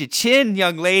against your chin,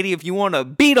 young lady, if you want to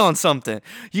beat on something.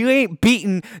 You ain't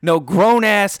beating no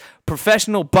grown-ass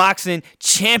professional boxing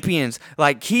champions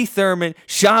like Keith Thurman,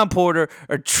 Sean Porter,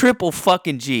 or Triple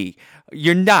fucking G.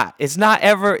 You're not. It's not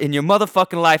ever in your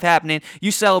motherfucking life happening.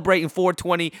 You celebrating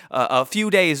 420 a few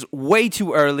days way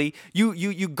too early.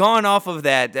 You gone off of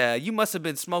that. You must have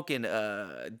been smoking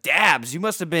dabs. You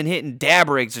must have been hitting dab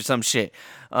rigs or some shit.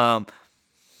 Now,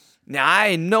 I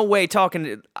in no way talking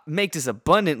to make this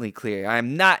abundantly clear. I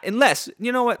am not, unless,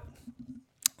 you know what?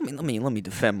 Let me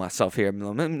defend myself here.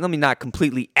 Let me not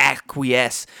completely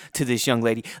acquiesce to this young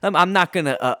lady. I'm not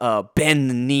gonna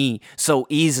bend the knee so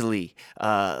easily,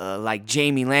 like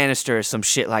Jamie Lannister or some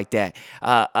shit like that.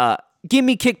 Give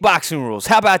me kickboxing rules.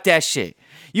 How about that shit?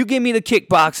 You give me the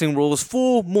kickboxing rules,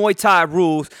 full Muay Thai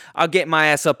rules. I'll get my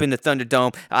ass up in the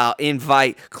Thunderdome. I'll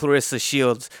invite Claressa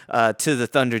Shields to the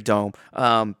Thunderdome,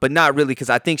 but not really, because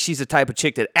I think she's the type of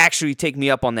chick that actually take me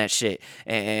up on that shit,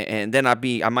 and then I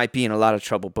might be in a lot of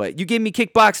trouble. But you give me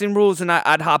kickboxing rules, and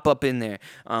I'd hop up in there.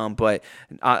 But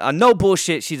no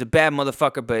bullshit. She's a bad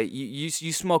motherfucker. But you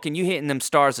smoking, you hitting them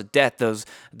stars of death.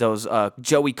 Those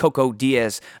Joey Coco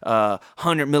Diaz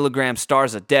 100 milligram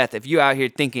stars of death. If you out here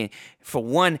thinking for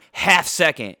 1/2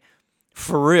 second,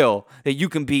 for real, that you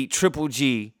can beat Triple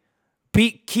G,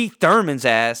 beat Keith Thurman's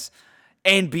ass,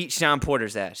 and beat Sean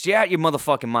Porter's ass, you're out your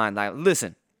motherfucking mind. Like,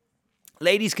 listen,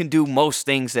 ladies can do most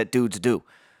things that dudes do,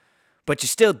 but you're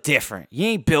still different. You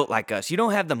ain't built like us. You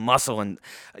don't have the muscle, and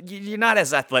you're not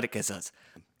as athletic as us.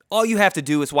 All you have to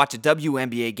do is watch a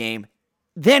WNBA game,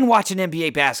 then watch an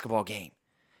NBA basketball game.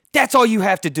 That's all you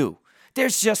have to do.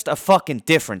 There's just a fucking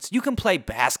difference. You can play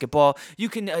basketball. You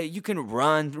can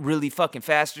run really fucking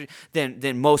faster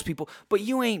than most people, but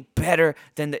you ain't better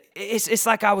than the. It's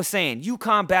like I was saying,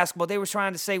 UConn basketball. They were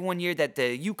trying to say one year that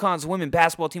the UConn's women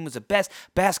basketball team was the best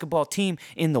basketball team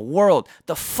in the world.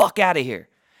 The fuck out of here.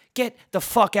 Get the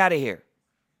fuck out of here.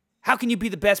 How can you be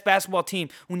the best basketball team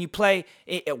when you play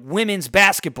women's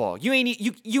basketball? You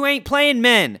ain't playing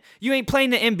men. You ain't playing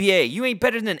the NBA. You ain't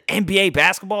better than an NBA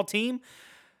basketball team.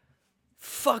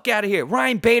 Fuck out of here.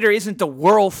 Ryan Bader isn't the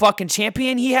world fucking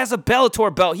champion. He has a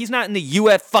Bellator belt. He's not in the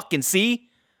UFC.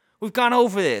 We've gone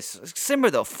over this. Simmer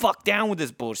the fuck down with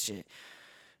this bullshit.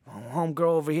 Homegirl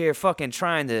over here fucking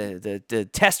trying the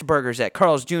test burgers at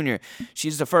Carl's Jr.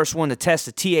 She's the first one to test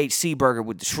a THC burger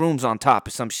with the shrooms on top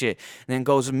or some shit. And then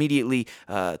goes immediately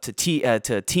to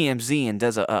TMZ and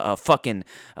does a fucking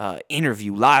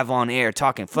interview live on air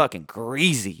talking fucking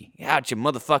greasy. Out your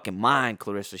motherfucking mind,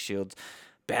 Clarissa Shields.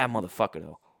 Bad motherfucker,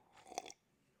 though.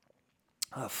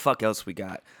 Fuck else we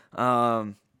got?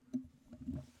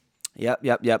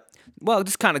 Yep. Well,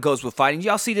 this kind of goes with fighting.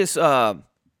 Y'all see this? I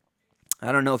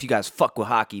don't know if you guys fuck with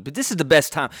hockey, but this is the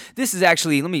best time. This is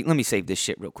actually, let me save this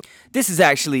shit real quick. This is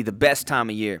actually the best time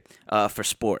of year for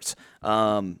sports.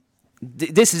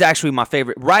 This is actually my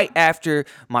favorite, right after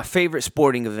my favorite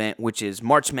sporting event, which is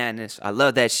March Madness. I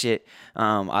love that shit.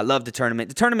 I love the tournament.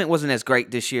 The tournament wasn't as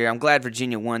great this year. I'm glad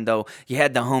Virginia won, though. You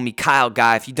had the homie Kyle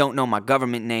Guy. If you don't know my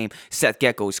government name, Seth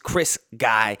Gecko, is Chris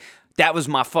Guy. That was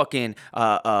my fucking,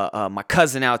 my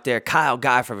cousin out there, Kyle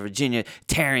Guy from Virginia,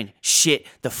 tearing shit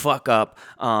the fuck up.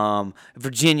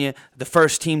 Virginia, the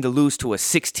first team to lose to a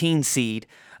 16 seed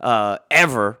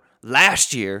ever.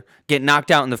 Last year, get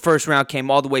knocked out in the first round, came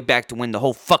all the way back to win the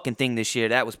whole fucking thing this year.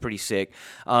 That was pretty sick.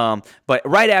 But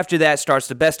right after that starts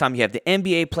the best time. You have the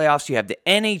NBA playoffs. You have the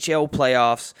NHL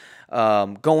playoffs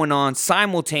going on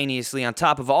simultaneously on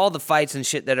top of all the fights and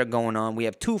shit that are going on. We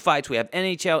have 2 fights. We have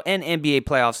NHL and NBA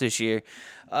playoffs this year.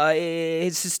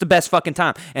 It's just the best fucking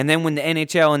time. And then when the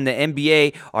NHL and the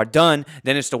NBA are done,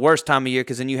 then it's the worst time of year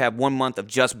because then you have 1 month of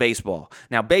just baseball.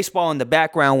 Now, baseball in the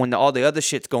background when all the other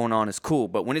shit's going on is cool,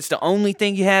 but when it's the only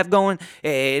thing you have going,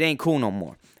 it ain't cool no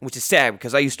more, which is sad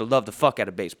because I used to love the fuck out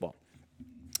of baseball.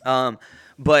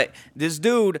 But this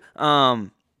dude, my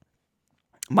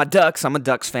Ducks, I'm a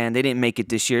Ducks fan. They didn't make it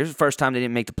this year. It's the first time they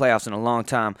didn't make the playoffs in a long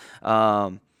time.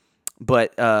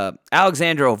 But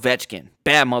Alexander Ovechkin,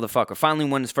 bad motherfucker, finally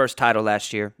won his first title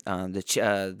last year.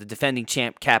 The defending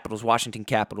champ Capitals, Washington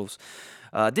Capitals.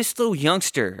 This little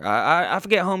youngster, I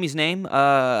forget homie's name.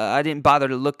 I didn't bother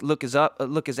to look his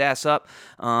ass up.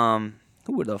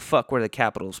 Who the fuck were the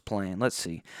Capitals playing? Let's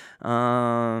see.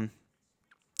 I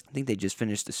think they just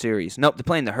finished the series. Nope, they're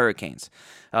playing the Hurricanes.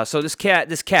 So this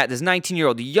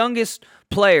 19-year-old, the youngest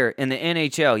player in the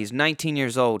NHL, he's 19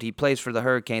 years old. He plays for the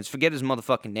Hurricanes. Forget his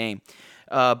motherfucking name.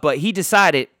 But he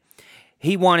decided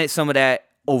he wanted some of that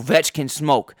Ovechkin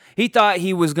smoke. He thought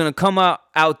he was going to come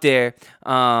out there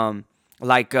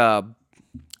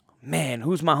man,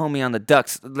 who's my homie on the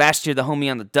Ducks? Last year, the homie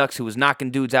on the Ducks who was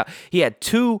knocking dudes out. He had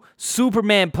 2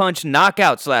 Superman Punch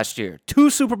knockouts last year.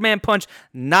 2 Superman Punch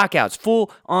knockouts.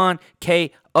 Full-on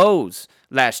KOs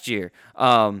last year.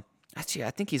 Actually,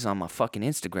 I think he's on my fucking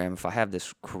Instagram if I have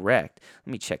this correct.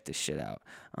 Let me check this shit out.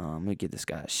 Let me give this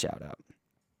guy a shout-out.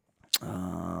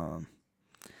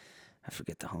 I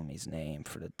forget the homie's name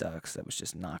for the Ducks that was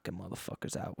just knocking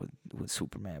motherfuckers out with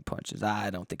Superman punches. I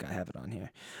don't think I have it on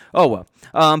here. Oh, well.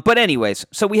 But anyways,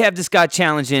 so we have this guy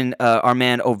challenging our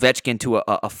man Ovechkin to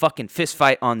a fucking fist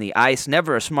fight on the ice.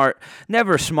 Never smart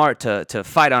to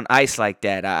fight on ice like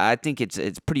that. I think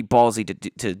it's pretty ballsy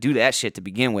to do that shit to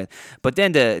begin with. But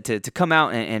then to come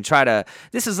out and try to...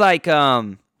 This is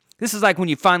like when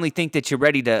you finally think that you're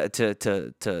ready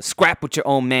to scrap with your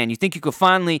own man. You think you could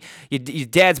finally, your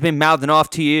dad's been mouthing off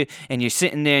to you, and you're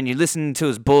sitting there and you're listening to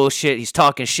his bullshit. He's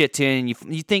talking shit to you, and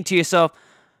you think to yourself,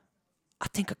 I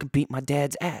think I can beat my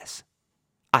dad's ass.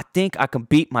 I think I can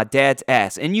beat my dad's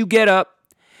ass. And you get up,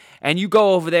 and you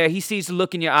go over there. He sees the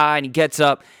look in your eye, and he gets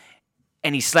up,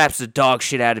 and he slaps the dog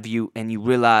shit out of you, and you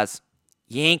realize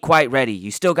you ain't quite ready. You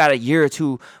still got a year or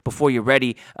 2 before you're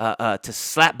ready to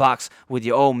slap box with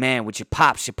your old man, with your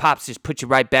pops. Your pops just put you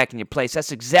right back in your place.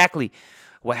 That's exactly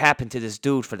what happened to this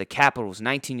dude for the Capitals.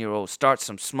 19-year-old starts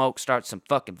some smoke, starts some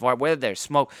fucking fire. Whether there's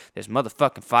smoke, there's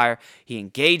motherfucking fire. He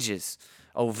engages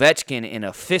Ovechkin in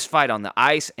a fist fight on the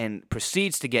ice and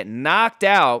proceeds to get knocked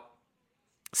out,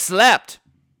 slumped,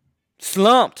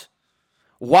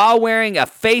 while wearing a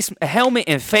helmet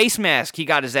and face mask. He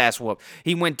got his ass whooped.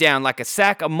 He went down like a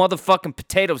sack of motherfucking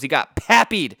potatoes. He got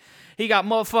pappied. He got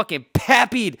motherfucking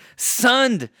pappied,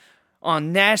 sunned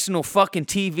on national fucking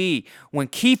TV. When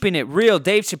keeping it real,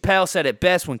 Dave Chappelle said it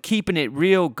best, when keeping it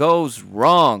real goes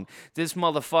wrong. This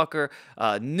motherfucker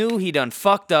knew he done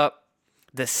fucked up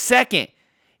the second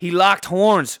he locked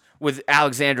horns with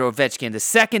Alexander Ovechkin. The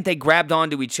second they grabbed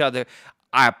onto each other,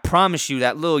 I promise you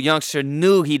that little youngster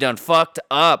knew he done fucked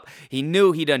up. He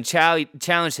knew he done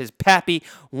challenged his pappy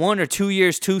 1 or 2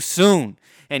 years too soon.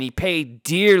 And he paid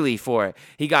dearly for it.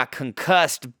 He got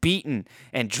concussed, beaten,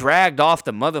 and dragged off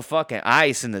the motherfucking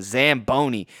ice in the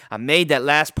Zamboni. I made that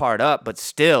last part up, but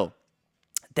still,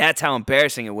 that's how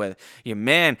embarrassing it was. Your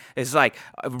man is like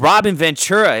Robin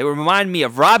Ventura. It reminded me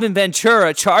of Robin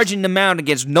Ventura charging the mound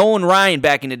against Nolan Ryan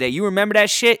back in the day. You remember that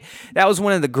shit? That was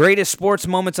one of the greatest sports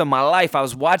moments of my life. I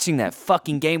was watching that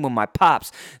fucking game with my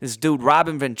pops. This dude,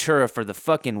 Robin Ventura, for the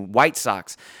fucking White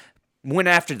Sox, went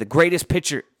after the greatest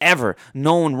pitcher ever,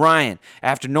 Nolan Ryan.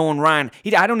 After Nolan Ryan,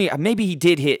 maybe he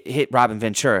did hit Robin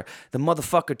Ventura. The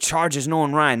motherfucker charges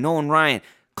Nolan Ryan. Nolan Ryan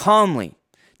calmly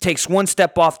takes one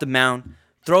step off the mound,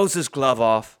 throws his glove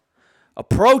off,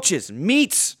 approaches,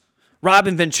 meets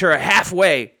Robin Ventura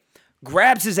halfway,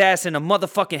 grabs his ass in a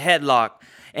motherfucking headlock,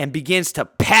 and begins to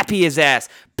pappy his ass,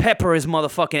 pepper his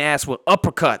motherfucking ass with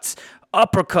uppercuts,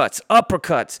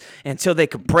 until they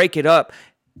could break it up.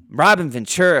 Robin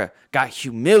Ventura got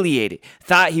humiliated,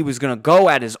 thought he was going to go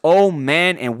at his old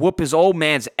man and whoop his old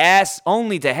man's ass,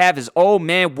 only to have his old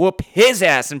man whoop his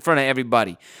ass in front of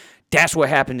everybody. That's what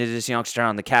happened to this youngster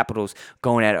on the Capitals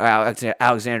going at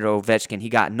Alexander Ovechkin. He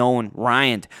got Nolan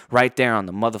Ryan right there on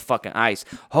the motherfucking ice.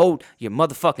 Hold your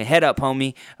motherfucking head up,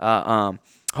 homie.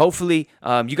 Hopefully,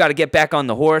 you got to get back on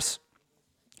the horse.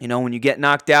 You know, when you get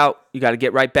knocked out, you got to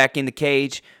get right back in the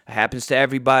cage. It happens to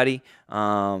everybody.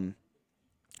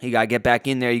 You got to get back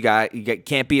in there. You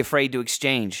can't be afraid to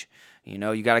exchange. You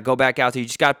know, you got to go back out there. You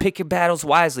just got to pick your battles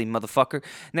wisely, motherfucker.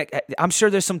 I'm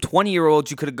sure there's some 20-year-olds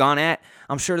you could have gone at.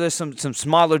 I'm sure there's some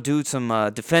smaller dudes, some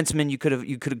defensemen you could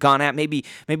have gone at. Maybe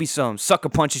some sucker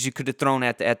punches you could have thrown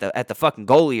at the fucking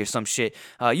goalie or some shit.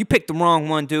 You picked the wrong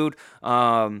one, dude.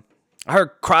 I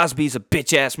heard Crosby's a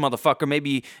bitch-ass motherfucker.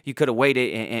 Maybe you could have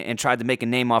waited and tried to make a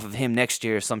name off of him next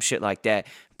year or some shit like that.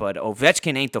 But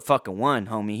Ovechkin ain't the fucking one,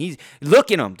 homie.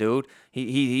 Look at him, dude.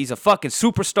 He's a fucking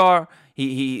superstar.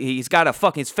 He's got a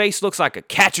fucking, his face looks like a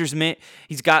catcher's mitt.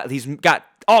 He's got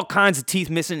all kinds of teeth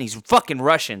missing. He's fucking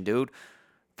Russian, dude.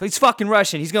 He's fucking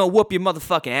Russian. He's gonna whoop your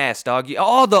motherfucking ass, dog.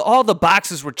 All the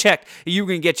boxes were checked. You were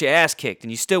gonna get your ass kicked, and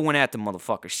you still went at the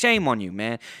motherfucker. Shame on you,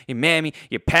 man. Your mammy,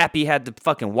 your pappy had to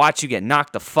fucking watch you get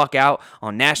knocked the fuck out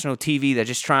on national TV. They're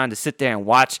just trying to sit there and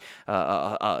watch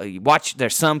their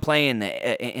son play in the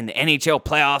NHL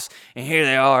playoffs, and here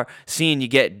they are seeing you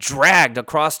get dragged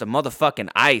across the motherfucking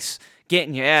ice,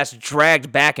 getting your ass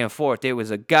dragged back and forth. It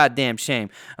was a goddamn shame.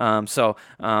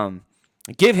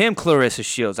 Give him Clarissa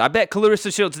Shields. I bet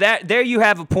Clarissa Shields. There you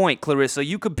have a point, Clarissa.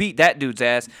 You could beat that dude's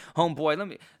ass,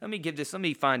 homeboy. Let me give this. Let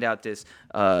me find out this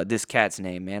cat's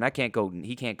name, man. He can't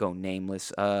go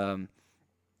nameless.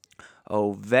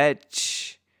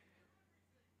 Ovechkin.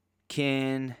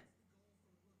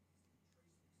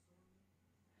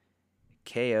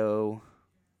 KO.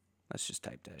 Let's just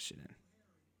type that shit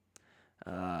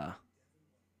in.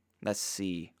 Let's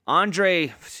see.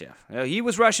 Andre, he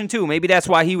was Russian too. Maybe that's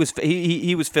why he was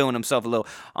feeling himself a little.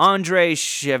 Andre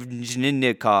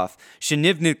Shinivnikov.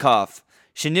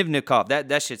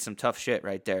 That shit's some tough shit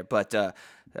right there. But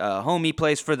homie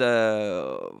plays for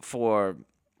the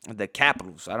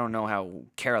Capitals. I don't know how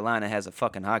Carolina has a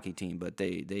fucking hockey team, but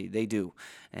they do.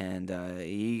 And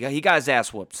he got his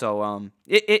ass whooped. So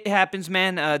it happens,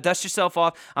 man. Dust yourself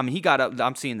off. I mean, he got up.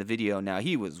 I'm seeing the video now.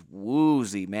 He was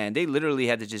woozy, man. They literally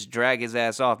had to just drag his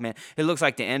ass off, man. It looks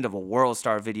like the end of a World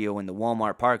Star video in the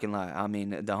Walmart parking lot. I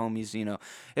mean, the homies, you know,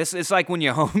 it's like when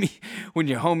your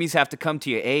homies have to come to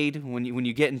your aid when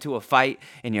you get into a fight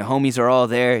and your homies are all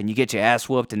there and you get your ass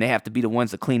whooped and they have to be the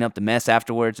ones to clean up the mess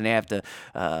afterwards and they have to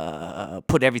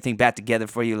put everything back together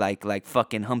for you like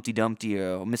fucking Humpty Dumpty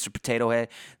or Mr. Potato Head.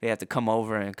 They have to come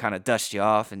over and kind of dust you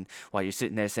off, and while you're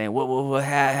sitting there saying, what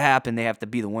happened, they have to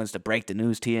be the ones to break the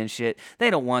news to you and shit. They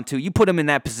don't want to. You put them in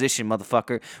that position,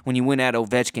 motherfucker, when you win at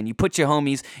Ovechkin. You put your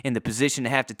homies in the position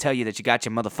to have to tell you that you got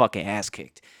your motherfucking ass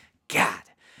kicked. God.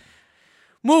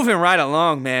 Moving right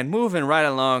along, man. So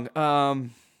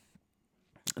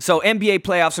NBA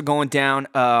playoffs are going down.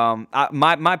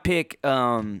 My pick...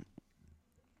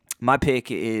 My pick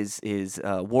is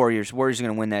Warriors. Warriors are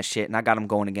going to win that shit, and I got them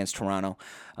going against Toronto.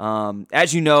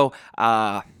 As you know,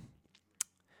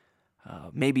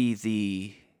 maybe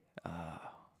the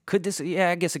could this?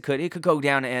 Yeah, I guess it could. It could go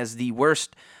down as the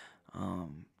worst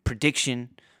prediction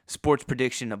sports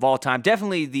prediction of all time.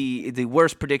 Definitely the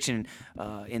worst prediction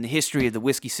in the history of the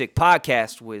Whiskey Sick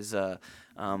podcast was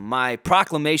my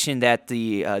proclamation that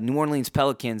the New Orleans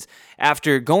Pelicans,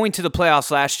 after going to the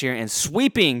playoffs last year and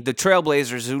sweeping the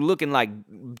Trailblazers, who looking like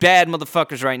bad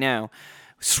motherfuckers right now,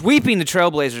 sweeping the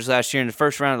Trailblazers last year in the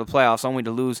first round of the playoffs, only to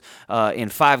lose in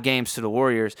 5 games to the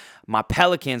Warriors. My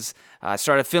Pelicans, I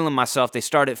started feeling myself. They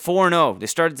started 4-0. They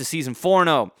started the season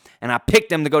 4-0, and I picked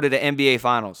them to go to the NBA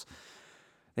Finals.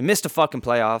 They missed the fucking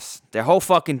playoffs. Their whole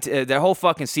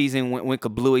fucking season went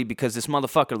kablooey because this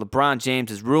motherfucker LeBron James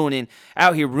is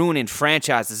ruining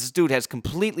franchises. This dude has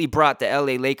completely brought the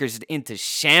LA Lakers into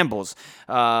shambles.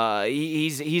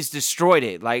 He's destroyed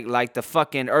it like the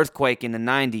fucking earthquake in the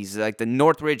 90s, like the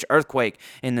Northridge earthquake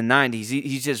in the 90s.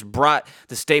 He's just brought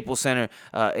the Staples Center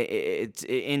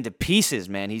into pieces,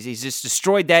 man. He's just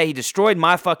destroyed that. He destroyed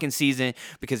my fucking season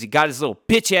because he got his little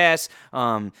bitch ass.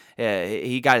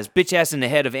 He got his bitch ass in the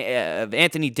head of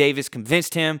Anthony Davis,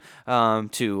 convinced him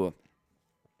to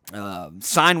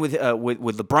sign with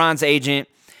LeBron's agent,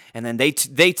 and then they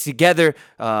together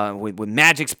with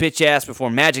Magic's bitch ass, before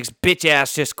Magic's bitch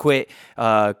ass just quit,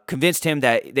 convinced him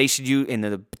that they should use, in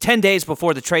the 10 days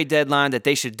before the trade deadline, that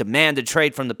they should demand a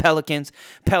trade from the Pelicans.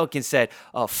 Pelicans said,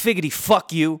 "Oh, figgity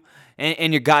fuck you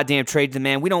and your goddamn trade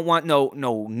demand. We don't want no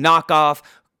knockoff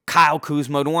Kyle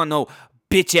Kuzma. We don't want no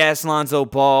bitch-ass Lonzo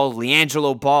Ball,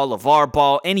 LiAngelo Ball, LeVar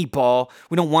Ball, any ball.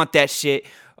 We don't want that shit.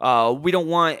 We don't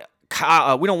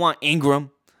want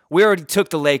Ingram. We already took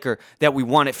the Laker that we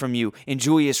wanted from you in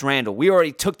Julius Randle. We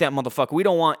already took that motherfucker. We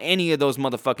don't want any of those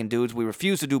motherfucking dudes. We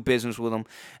refuse to do business with them."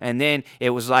 And then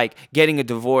it was like getting a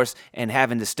divorce and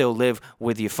having to still live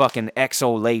with your fucking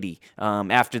ex-old lady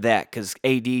after that, because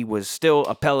AD was still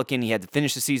a Pelican. He had to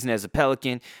finish the season as a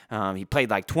Pelican. He played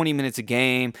like 20 minutes a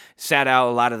game, sat out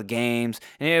a lot of the games,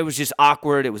 and it was just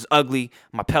awkward. It was ugly.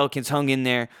 My Pelicans hung in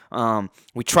there.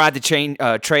 We tried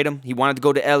to trade him. He wanted to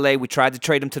go to LA. We tried to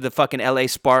trade him to the fucking LA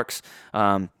Sparks.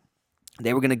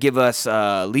 They were going to give us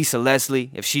Lisa Leslie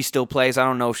if she still plays. I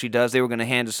don't know if she does. They were going to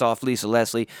hand us off Lisa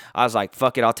Leslie. I was like,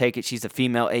 fuck it, I'll take it. She's a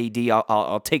female AD.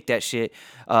 I'll take that shit.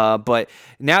 But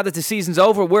now that the season's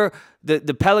over,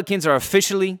 the Pelicans are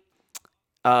officially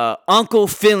Uncle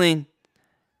Philin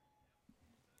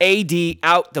AD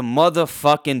out the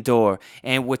motherfucking door.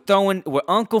 And we're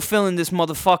Uncle Philin this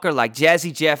motherfucker like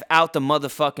Jazzy Jeff out the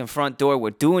motherfucking front door.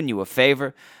 We're doing you a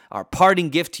favor. Our parting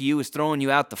gift to you is throwing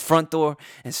you out the front door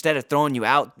instead of throwing you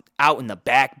out in the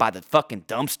back by the fucking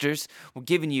dumpsters. We're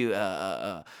giving you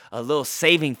a little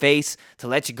saving face to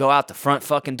let you go out the front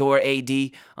fucking door, AD.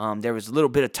 There was a little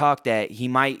bit of talk that he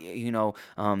might,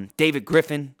 David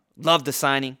Griffin, loved the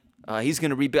signing. He's going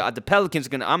to rebuild. The Pelicans are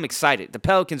going to, I'm excited. The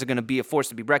Pelicans are going to be a force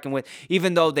to be reckoned with.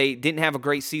 Even though they didn't have a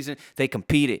great season, they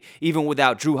competed. Even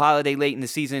without Drew Holiday late in the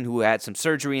season, who had some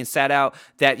surgery and sat out,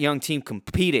 that young team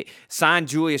competed. Signed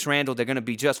Julius Randle. They're going to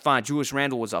be just fine. Julius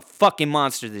Randle was a fucking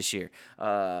monster this year.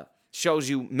 Shows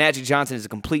you Magic Johnson is a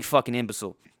complete fucking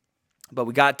imbecile. But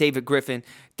we got David Griffin.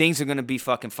 Things are going to be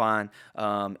fucking fine.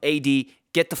 AD,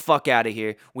 get the fuck out of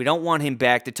here. We don't want him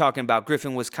back. They're talking about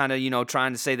Griffin was kind of,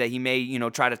 trying to say that he may,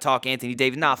 try to talk Anthony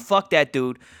Davis. Nah, fuck that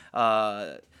dude.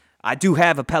 I do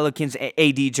have a Pelicans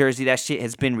AD jersey. That shit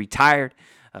has been retired.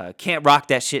 Can't rock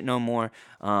that shit no more.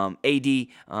 AD, you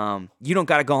don't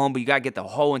got to go home, but you got to get the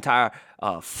whole entire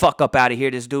fuck up out of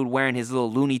here. This dude wearing his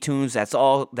little Looney Tunes, that's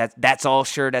all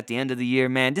shirt at the end of the year,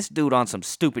 man. This dude on some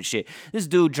stupid shit. This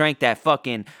dude drank that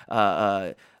fucking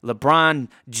LeBron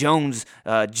Jones,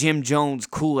 Jim Jones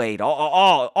Kool-Aid,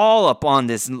 all up on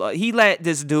this. He let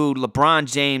this dude, LeBron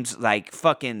James,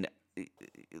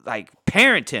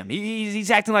 parent him.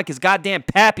 He's acting like his goddamn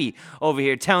pappy over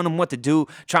here, telling him what to do,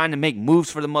 trying to make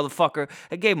moves for the motherfucker.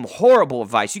 I gave him horrible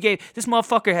advice. This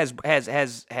motherfucker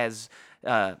has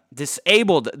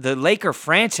disabled the Laker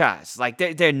franchise. Like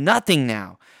they're nothing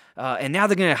now. And now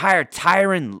they're gonna hire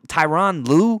Tyronn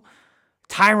Lue.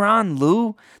 Tyronn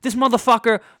Lue? This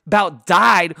motherfucker about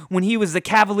died when he was the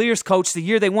Cavaliers coach the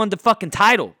year they won the fucking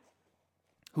title.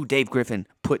 Who Dave Griffin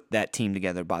put that team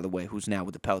together, by the way, who's now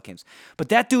with the Pelicans. But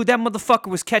that motherfucker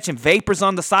was catching vapors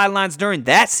on the sidelines during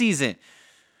that season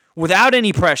without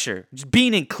any pressure, just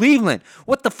being in Cleveland.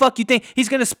 What the fuck you think? He's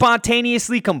going to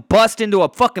spontaneously combust into a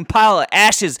fucking pile of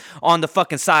ashes on the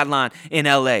fucking sideline in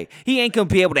LA. He ain't going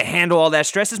to be able to handle all that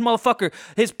stress. This motherfucker,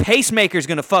 his pacemaker's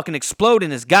going to fucking explode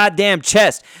in his goddamn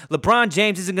chest. LeBron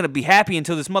James isn't going to be happy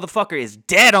until this motherfucker is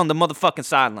dead on the motherfucking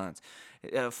sidelines.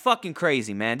 Fucking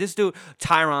crazy, man. This dude,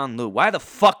 Tyronn Lue. Why the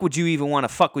fuck would you even want to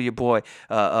fuck with your boy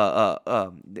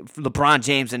LeBron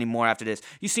James anymore after this?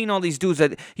 You seen all these dudes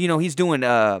that, he's doing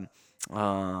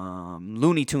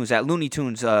Looney Tunes, that Looney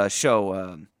Tunes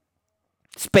show,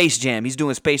 Space Jam. He's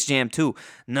doing Space Jam 2.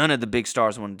 None of the big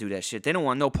stars want to do that shit. They don't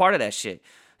want no part of that shit.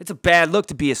 It's a bad look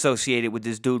to be associated with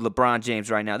this dude, LeBron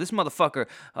James, right now. This motherfucker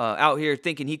out here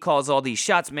thinking he calls all these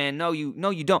shots, man. No,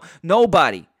 you don't.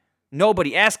 Nobody.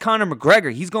 Ask Conor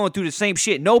McGregor. He's going through the same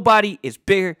shit. Nobody is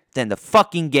bigger than the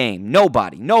fucking game.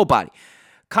 Nobody.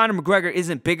 Conor McGregor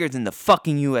isn't bigger than the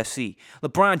fucking UFC.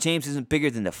 LeBron James isn't bigger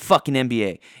than the fucking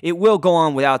NBA. It will go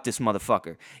on without this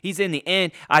motherfucker. He's in the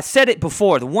end. I said it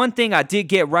before. The one thing I did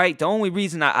get right, the only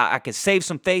reason I could save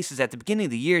some face is at the beginning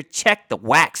of the year, check the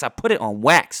wax. I put it on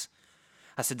wax.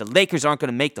 I said the Lakers aren't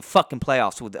going to make the fucking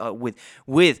playoffs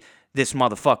with this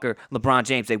motherfucker, LeBron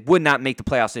James. They would not make the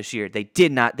playoffs this year. They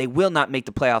did not. They will not make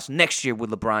the playoffs next year with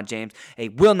LeBron James. They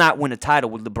will not win a title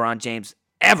with LeBron James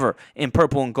ever in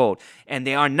purple and gold. And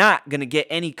they are not going to get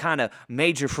any kind of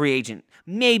major free agent.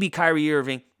 Maybe Kyrie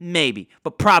Irving, maybe,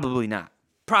 but probably not.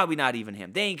 Probably not even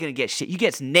him. They ain't going to get shit. You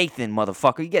get Nathan,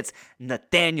 motherfucker. You get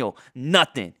Nathaniel,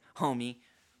 nothing, homie.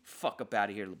 Fuck up out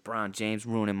of here, LeBron James,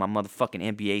 ruining my motherfucking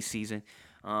NBA season.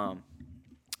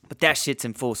 But that shit's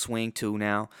in full swing too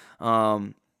now.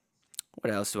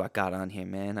 What else do I got on here,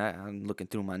 man? I'm looking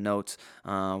through my notes.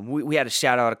 We had a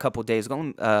shout out a couple days ago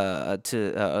on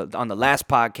the last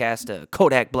podcast.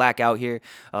 Kodak Black out here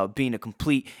being a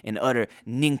complete and utter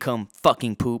nincom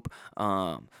fucking poop.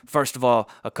 First of all,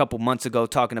 a couple months ago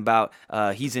talking about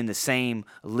he's in the same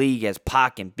league as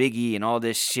Pac and Biggie and all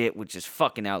this shit, which is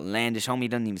fucking outlandish. Homie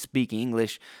doesn't even speak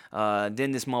English.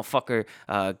 Then this motherfucker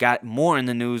got more in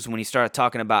the news when he started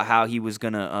talking about how he was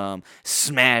gonna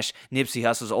smash Nipsey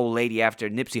Hussle's old lady after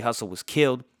Nipsey Hussle was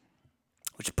killed,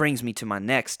 which brings me to my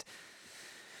next.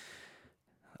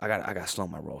 I gotta slow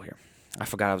my roll here. I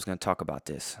forgot I was gonna talk about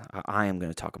this. I am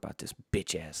gonna talk about this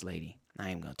bitch ass lady. I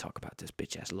am gonna talk about this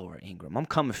bitch ass Laura Ingraham. I'm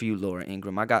coming for you, Laura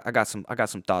Ingraham. I got some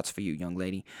thoughts for you, young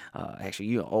lady. Actually,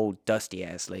 you an old dusty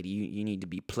ass lady. You need to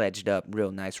be pledged up,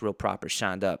 real nice, real proper,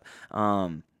 shined up.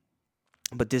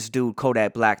 But this dude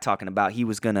Kodak Black talking about he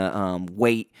was gonna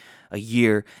wait a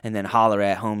year and then holler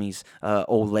at homie's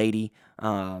old lady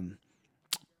and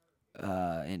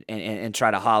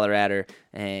try to holler at her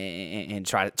and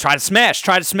try to smash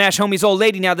homie's old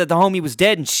lady now that the homie was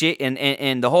dead and shit,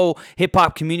 and the whole hip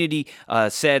hop community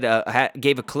gave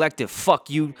a collective fuck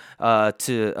you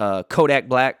to Kodak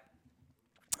Black.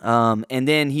 And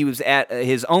then he was at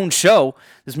his own show.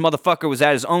 This motherfucker was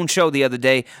at his own show the other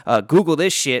day. Google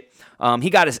this shit.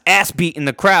 He got his ass beat in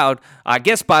the crowd, I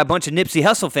guess by a bunch of Nipsey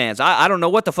Hussle fans. I don't know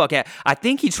what the fuck happened. I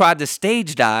think he tried to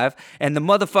stage dive, and the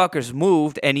motherfuckers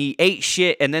moved, and he ate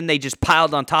shit, and then they just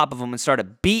piled on top of him and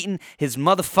started beating his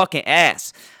motherfucking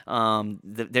ass.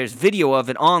 There's video of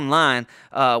it online.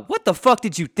 What the fuck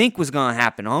did you think was gonna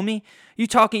happen, homie? You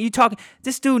talking.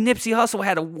 This dude, Nipsey Hussle,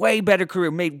 had a way better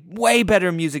career, made way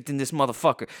better music than this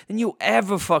motherfucker than you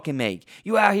ever fucking make.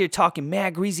 You out here talking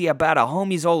mad greasy about a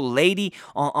homie's old lady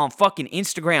on fucking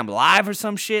Instagram Live or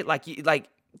some shit. Like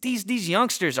these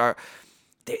youngsters are.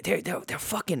 They're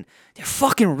fucking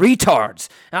retards.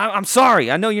 I'm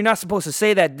sorry. I know you're not supposed to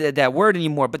say that word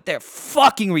anymore, but they're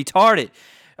fucking retarded.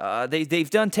 They've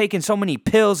taken so many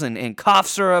pills and cough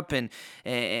syrup and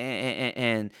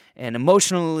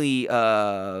emotionally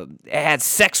had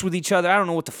sex with each other. I don't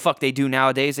know what the fuck they do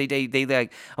nowadays. They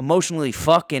like emotionally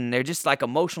fuck, and they're just like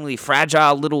emotionally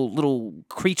fragile little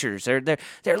creatures. They're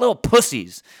little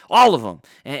pussies, all of them.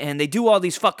 And they do all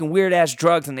these fucking weird ass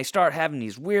drugs, and they start having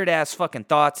these weird ass fucking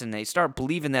thoughts, and they start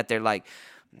believing that they're like,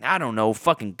 I don't know,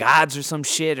 fucking gods or some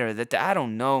shit, or that I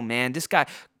don't know, man. This guy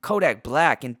Kodak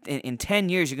Black, in 10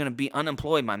 years you're gonna be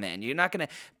unemployed, my man. You're not gonna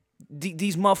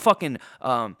these motherfucking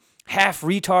half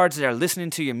retards that are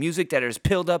listening to your music that are as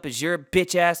pilled up as your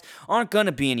bitch ass aren't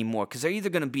gonna be anymore, because they're either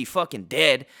gonna be fucking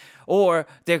dead or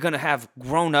they're gonna have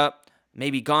grown up,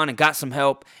 maybe gone and got some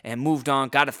help and moved on,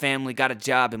 got a family, got a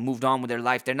job, and moved on with their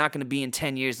life. They're not going to be in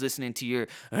 10 years listening to your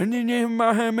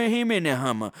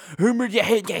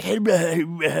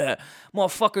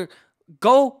motherfucker.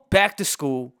 Go back to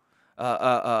school,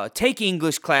 take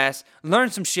English class, learn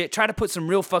some shit, try to put some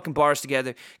real fucking bars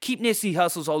together. Keep Nipsey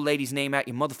Hussle's old lady's name out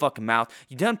your motherfucking mouth.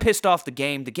 You done pissed off the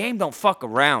game. The game don't fuck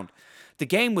around. The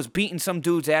game was beating some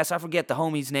dude's ass. I forget the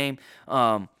homie's name.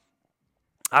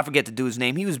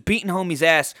 He was beating homie's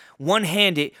ass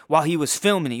one-handed while he was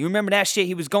filming it. You remember that shit?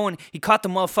 He caught the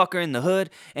motherfucker in the hood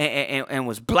and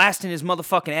was blasting his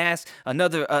motherfucking ass.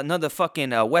 Another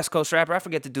fucking West Coast rapper. I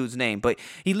forget the dude's name, but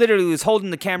he literally was holding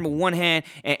the camera with one hand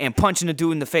and punching the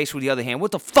dude in the face with the other hand.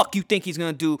 What the fuck you think he's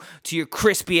gonna do to your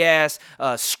crispy ass,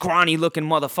 scrawny looking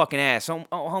motherfucking ass?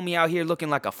 Homie out here looking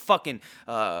like a fucking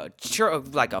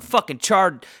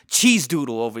charred cheese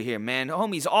doodle over here, man.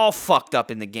 Homie's all fucked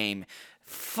up in the game.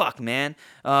 Fuck, man.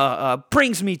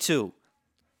 Brings me to.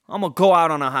 I'm gonna go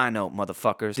out on a high note,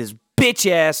 motherfuckers. This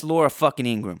bitch-ass Laura fucking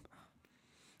Ingraham.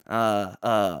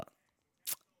 I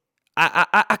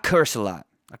curse a lot.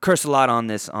 I curse a lot on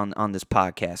this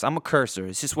podcast. I'm a cursor.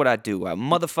 It's just what I do.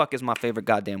 Motherfuck is my favorite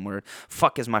goddamn word.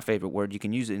 Fuck is my favorite word. You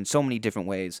can use it in so many different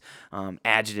ways.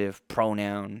 Adjective,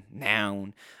 pronoun,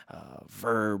 noun,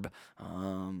 verb,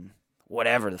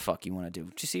 whatever the fuck you want to do.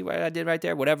 Did you see what I did right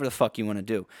there? Whatever the fuck you want to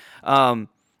do. I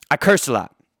curse a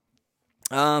lot.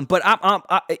 But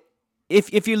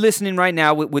if you're listening right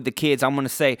now with the kids, I'm gonna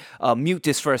say mute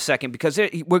this for a second because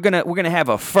we're gonna have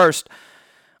a first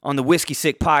on the Whiskey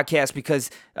Sick podcast because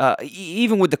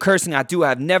even with the cursing I do,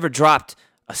 I've never dropped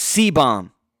a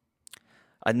C-bomb.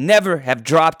 I never have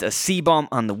dropped a C-bomb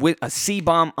on the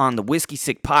Whiskey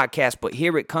Sick podcast, but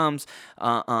here it comes.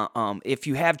 If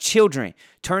you have children,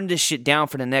 turn this shit down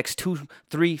for the next 2,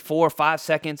 3, 4, 5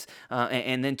 seconds,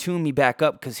 and then tune me back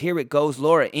up, because here it goes.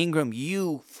 Laura Ingraham,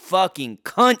 you fucking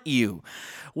cunt, you.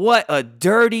 What a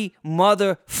dirty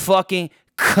motherfucking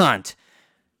cunt.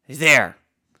 There.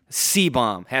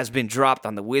 C-bomb has been dropped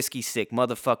on the Whiskey Sick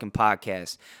motherfucking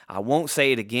podcast. I won't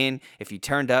say it again. If you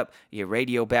turned up your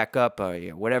radio back up or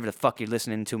whatever the fuck you're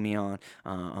listening to me on,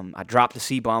 I dropped the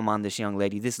C-bomb on this young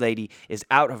lady. This lady is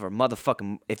out of her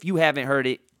motherfucking... If you haven't heard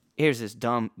it, here's this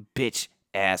dumb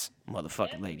bitch-ass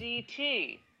motherfucking lady.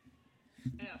 FDT.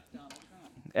 F Donald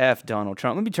Trump. F Donald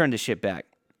Trump. Let me turn this shit back.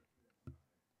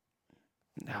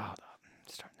 Oh,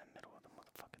 start in the middle of the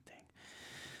motherfucking thing.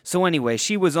 So anyway,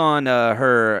 she was on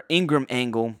her Ingraham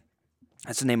Angle.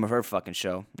 That's the name of her fucking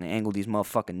show. And they angle these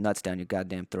motherfucking nuts down your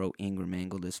goddamn throat. Ingraham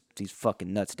Angle these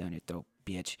fucking nuts down your throat,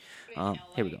 bitch.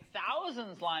 Here we go.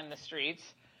 Thousands line the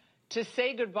streets to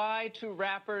say goodbye to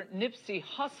rapper Nipsey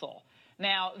Hussle.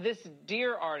 Now, this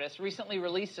dear artist recently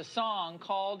released a song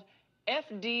called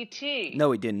FDT.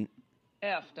 No, he didn't.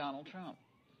 F Donald Trump.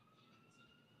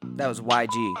 That was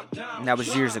YG. And that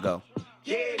was years ago.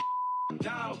 Yeah,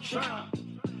 Donald Trump.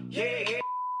 Yeah,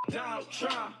 Donald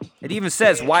Trump. It even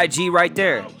says YG right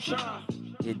there.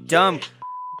 You dumb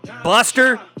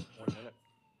buster.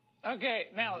 Okay,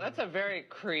 now that's a very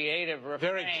creative refrain.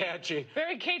 Very catchy.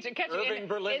 Very catchy. Irving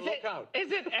Berlin, look out.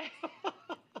 Is it?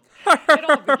 It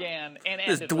all began and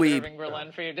This ended with dweeb. Irving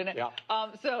Berlin for you, didn't it? Yeah.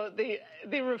 So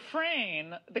the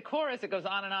refrain, the chorus, it goes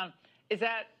on and on. Is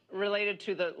that related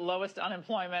to the lowest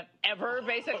unemployment ever,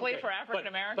 basically, for African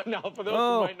Americans? But now, for those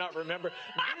who might not remember,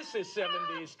 this is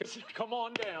 70s. Come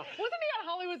on down. Wasn't he on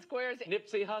Hollywood Squares?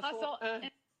 Nipsey Hussle.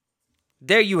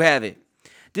 There you have it.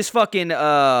 This fucking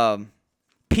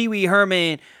Pee Wee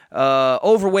Herman,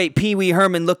 overweight Pee Wee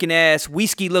Herman looking ass,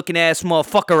 whiskey looking ass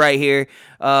motherfucker right here,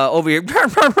 over here.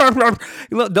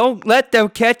 Look, don't let them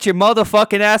catch your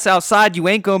motherfucking ass outside. You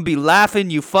ain't gonna be laughing,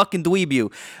 you fucking dweeb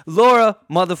you. Laura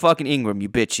motherfucking Ingraham, you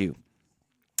bitch you.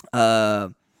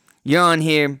 You're on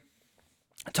here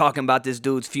talking about this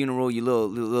dude's funeral, you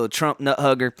little Trump nut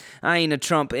hugger. I ain't a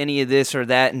Trump any of this or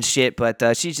that and shit,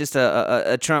 but she's just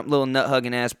a Trump little nut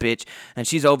hugging ass bitch, and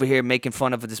she's over here making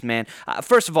fun of this man.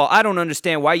 First of all, I don't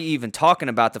understand why you even talking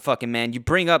about the fucking man. You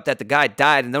bring up that the guy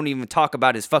died and don't even talk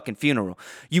about his fucking funeral.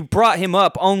 You brought him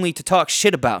up only to talk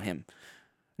shit about him,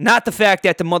 not the fact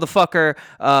that the motherfucker,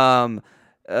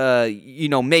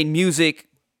 made music.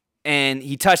 And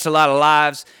he touched a lot of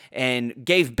lives and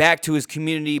gave back to his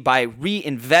community by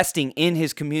reinvesting in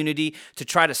his community to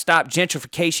try to stop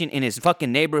gentrification in his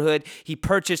fucking neighborhood.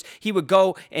 He would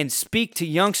go and speak to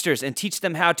youngsters and teach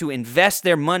them how to invest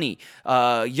their money.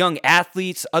 Young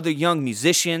athletes, other young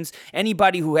musicians,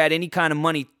 anybody who had any kind of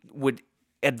money would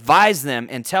advise them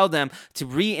and tell them to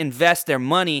reinvest their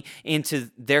money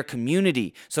into their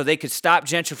community so they could stop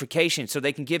gentrification, so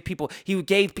they can give people,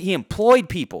 he employed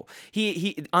people.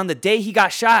 He on the day he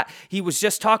got shot, he was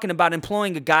just talking about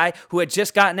employing a guy who had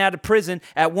just gotten out of prison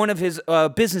at one of his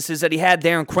businesses that he had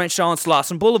there in Crenshaw and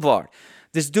Slauson Boulevard.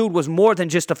 This dude was more than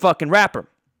just a fucking rapper.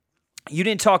 You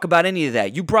didn't talk about any of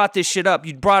that. You brought this shit up.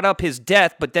 You brought up his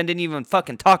death, but then didn't even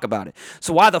fucking talk about it.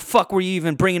 So why the fuck were you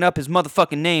even bringing up his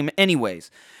motherfucking name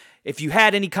anyways? If you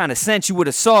had any kind of sense, you would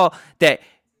have saw that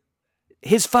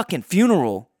his fucking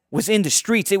funeral was in the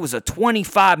streets. It was a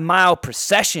 25-mile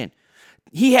procession.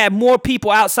 He had more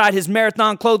people outside his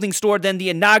Marathon clothing store than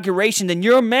the inauguration than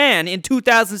your man in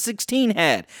 2016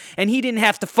 had. And he didn't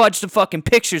have to fudge the fucking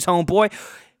pictures, homeboy.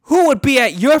 Who would be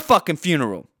at your fucking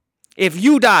funeral? If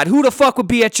you died, who the fuck would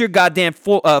be at your goddamn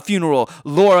funeral?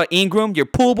 Laura Ingraham, your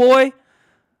pool boy?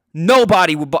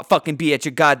 Nobody would fucking be at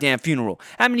your goddamn funeral.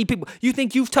 How many people? You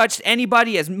think you've touched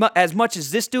anybody as much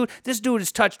as this dude? This dude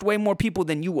has touched way more people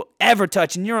than you will ever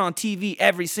touch, and you're on TV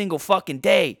every single fucking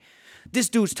day. This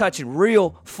dude's touching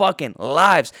real fucking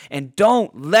lives. And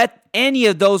don't let any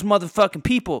of those motherfucking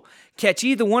people catch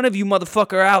either one of you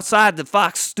motherfucker outside the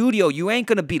Fox studio. You ain't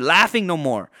gonna be laughing no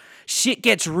more. Shit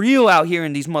gets real out here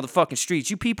in these motherfucking streets.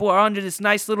 You people are under this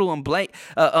nice little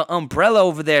umbrella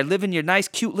over there, living your nice,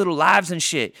 cute little lives and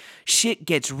shit. Shit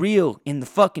gets real in the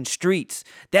fucking streets.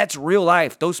 That's real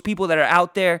life. Those people that are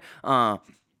out there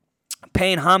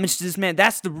paying homage to this man,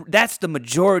 that's the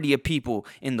majority of people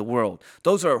in the world.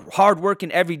 Those are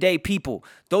hardworking, everyday people.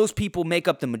 Those people make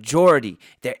up the majority.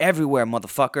 They're everywhere,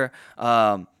 motherfucker.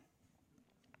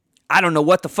 I don't know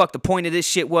what the fuck the point of this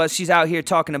shit was. She's out here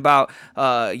talking about,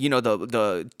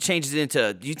 the changes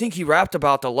into, do you think he rapped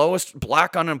about the lowest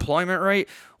black unemployment rate?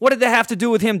 What did that have to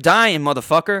do with him dying,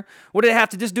 motherfucker? What did it have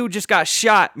to, this dude just got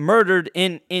shot, murdered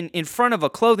in front of a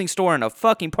clothing store in a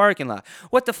fucking parking lot.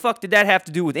 What the fuck did that have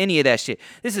to do with any of that shit?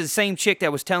 This is the same chick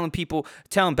that was telling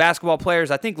basketball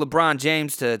players, I think LeBron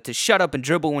James, to shut up and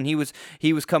dribble when he was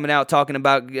coming out talking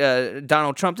about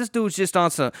Donald Trump. This dude's just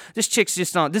on some, this chick's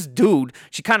just on, this dude,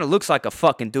 she kind of looks like a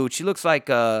fucking dude. She looks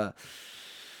like,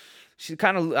 she's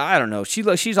kind of, I don't know.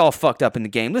 She's all fucked up in the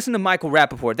game. Listen to Michael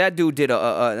Rappaport. That dude did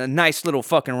a nice little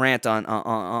fucking rant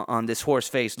on this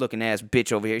horse-faced looking ass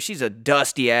bitch over here. She's a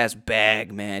dusty ass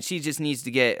bag, man. She just needs to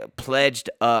get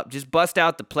pledged up. Just bust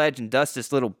out the pledge and dust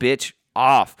this little bitch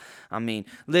off. I mean,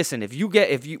 listen,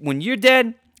 when you're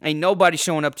dead, ain't nobody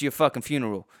showing up to your fucking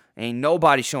funeral. Ain't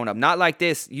nobody showing up. Not like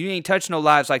this. You ain't touched no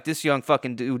lives like this young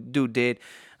fucking dude did.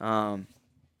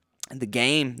 The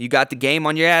game, you got the game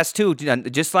on your ass too.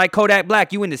 Just like Kodak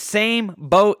Black, you in the same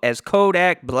boat as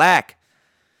Kodak Black.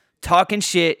 Talking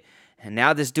shit, and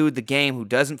now this dude, the game, who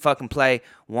doesn't fucking play,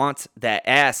 wants that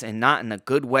ass, and not in a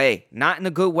good way. Not in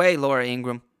a good way, Laura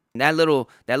Ingraham. That little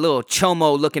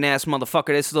chomo looking ass motherfucker,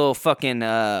 this little fucking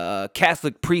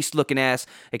Catholic priest looking ass,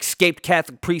 escaped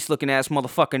Catholic priest looking ass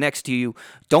motherfucker next to you.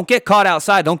 Don't get caught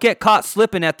outside. Don't get caught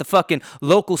slipping at the fucking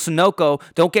local Sunoco.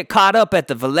 Don't get caught up at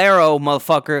the Valero,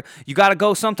 motherfucker. You gotta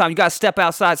go sometime. You gotta step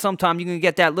outside sometime. You can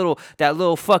get that little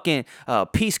fucking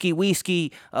peasky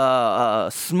whiskey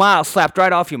smile slapped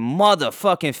right off your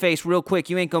motherfucking face real quick.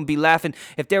 You ain't gonna be laughing.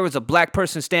 If there was a black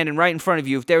person standing right in front of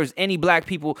you, if there was any black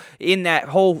people in that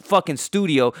whole fucking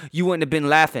studio, you wouldn't have been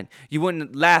laughing. You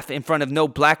wouldn't laugh in front of no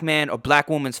black man or black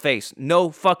woman's face. No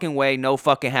fucking way, no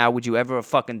fucking how would you ever have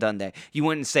fucking done that. You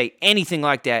wouldn't say anything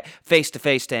like that face to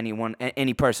face to anyone,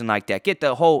 any person like that. Get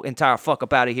the whole entire fuck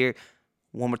up out of here.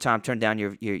 One more time, turn down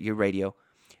your radio.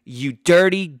 You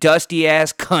dirty, dusty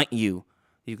ass cunt, you.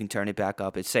 You can turn it back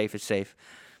up. It's safe, it's safe.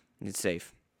 It's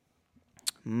safe.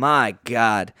 My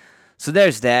God. So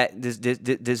there's that. This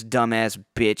dumbass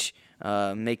bitch.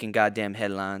 Making goddamn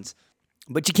headlines.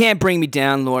 But you can't bring me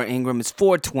down, Laura Ingraham. It's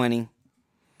 420.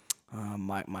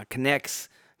 My connect's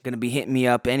gonna be hitting me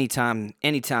up anytime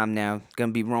now.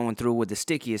 Gonna be rolling through with the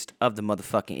stickiest of the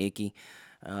motherfucking icky.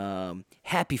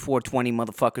 Happy 420,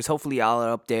 motherfuckers. Hopefully y'all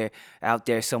are out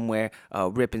there somewhere,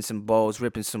 ripping some bowls,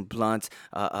 ripping some blunts,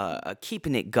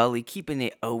 keeping it gully, keeping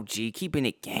it OG, keeping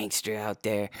it gangster out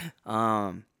there.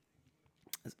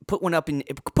 Put one up in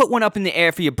the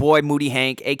air for your boy Moody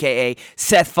Hank, aka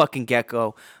Seth fucking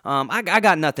Gecko. I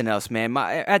got nothing else, man.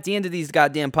 At the end of these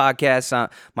goddamn podcasts,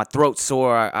 my throat's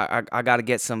sore. I gotta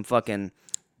get some fucking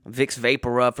Vicks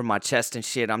Vapor Rub for my chest and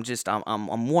shit. I'm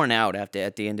worn out at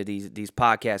the end of these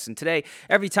podcasts. And today,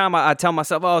 every time I tell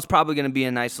myself, it's probably gonna be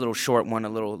a nice little short one, a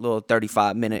little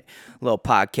 35-minute little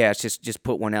podcast. Just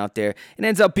put one out there. It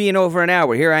ends up being over an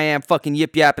hour. Here I am fucking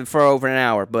yip yapping for over an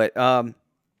hour, but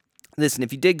listen,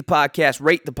 if you dig the podcast,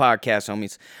 rate the podcast,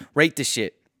 homies. Rate the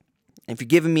shit. If you're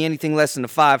giving me anything less than a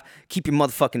 5, keep your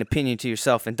motherfucking opinion to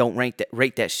yourself and don't rate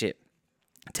that shit.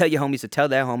 Tell your homies to tell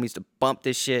their homies to bump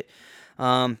this shit.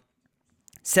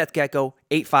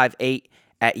 SethGecko858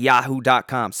 at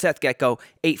yahoo.com.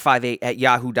 SethGecko858 at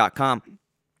yahoo.com.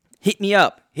 Hit me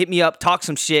up. Talk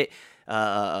some shit.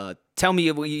 Tell me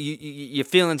your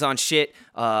feelings on shit.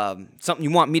 Something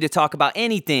you want me to talk about.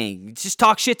 Anything. Just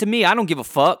talk shit to me. I don't give a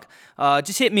fuck.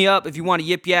 Just hit me up if you want to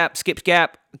yip yap, skip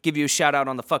scap. Give you a shout out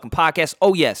on the fucking podcast.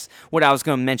 Oh yes, what I was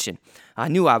gonna mention. I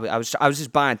knew I was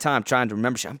just buying time trying to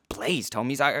remember shit. I'm blazed,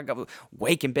 homies. I got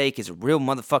wake and bake is a real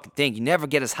motherfucking thing. You never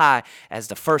get as high as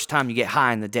the first time you get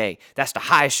high in the day. That's the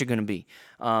highest you're gonna be.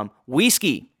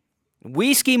 Whiskey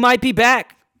might be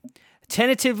back.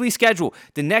 Tentatively scheduled.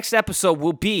 The next episode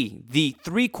will be the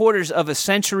 3/4 of a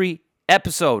century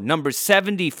episode, number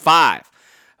 75.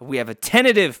 We have a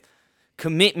tentative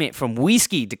commitment from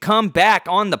Whiskey to come back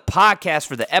on the podcast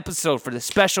for the episode, for the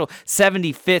special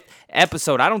 75th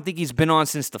episode. I don't think he's been on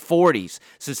since the 40s,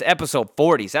 since episode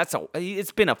 40s.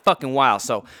 It's been a fucking while.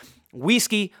 So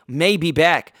Whiskey may be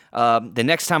back the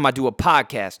next time I do a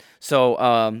podcast.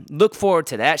 So look forward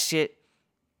to that shit.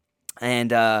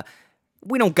 And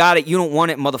we don't got it. You don't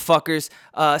want it, motherfuckers.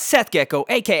 Seth Gecko,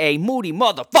 a.k.a. Moody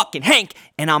motherfucking Hank.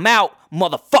 And I'm out,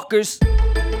 motherfuckers.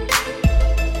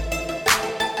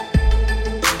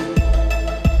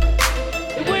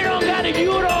 If we don't got it, you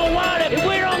don't want it. If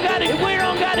we don't got it, if we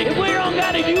don't got it, if we don't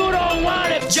got it, you don't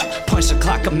want it. Yeah, punch the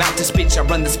clock, I'm out this bitch. I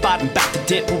run the spot, I'm about to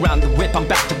dip around the whip. I'm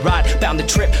about to ride, bound the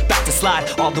trip, about to slide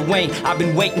all the way. I've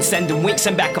been waiting, sending winks,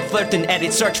 send back a flirt and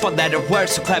edit, search for letter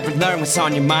words. So clever, learn what's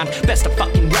on your mind. Best to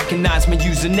fucking recognize my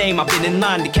username. I've been in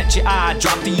line to catch your eye.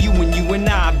 Drop the you and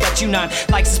I bet you 9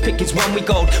 likes is pickings when we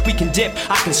gold. We can dip,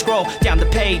 I can scroll down the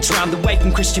page, round the way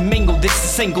from Christian Mingle. This is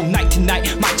a single night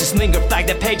tonight, might just linger. Flag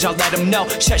that page, I'll let them know.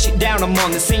 Shut shit down, I'm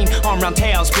on the scene, arm round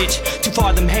tails, bitch. Too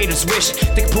far, them haters wish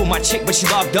they could pull my chick, but she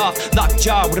logged off. Locked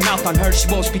jaw with a mouth on her, she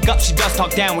won't speak up, she does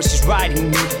talk down when she's riding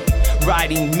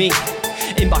me.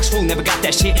 Inbox full, never got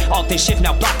that shit. All things shift,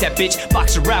 now block that bitch.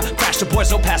 Box her out, crash the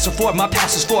boards, no pass her for. My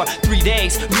pass is for 3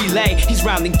 days, relay. He's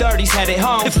rounding 30s, headed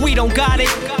home. If we don't got it,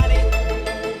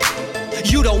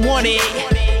 you don't want it.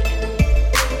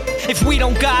 If we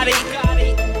don't got it,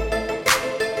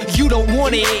 you don't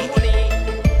want it.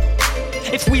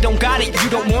 If we don't got it, you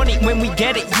don't want it. When we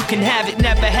get it, you can have it.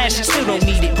 Never had shit, still don't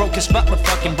need it. Broke as fuck, but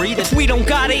fucking breathe it. If we don't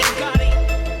got it,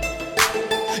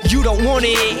 you don't want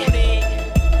it.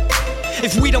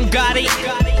 If we don't got it,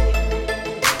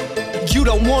 you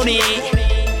don't want it.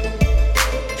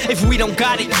 If we don't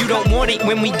got it, you don't want it.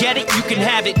 When we get it, you can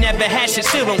have it. Never had shit,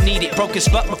 still don't need it. Broke as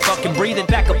fuck, but fucking breathing.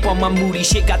 Back up on my moody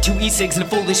shit. Got 2 E6 and a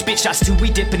foolish bitch. Shots 2 we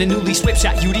dip in a newly swip.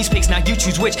 Shot you these pics, now you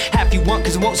choose which half you want.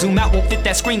 Cause it won't zoom out, won't fit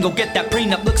that screen. Go get that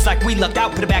prenup. Looks like we lucked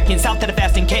out. Put it back in south to the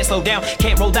fast and can't slow down.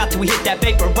 Can't roll out till we hit that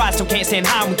vapor rise. So can't stand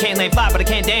high, we can't land fly, but I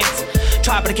can't dance.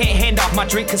 Try, but I can't hand off my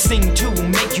drink. Cause sing too will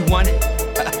make you want it.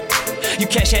 You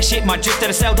catch that shit, my drift that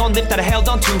I sailed on, lift that I held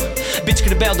on to. Bitch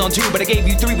could've bailed on 2, but I gave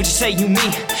you 3, what you say, you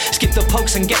me. Skip the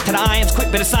pokes and get to the irons,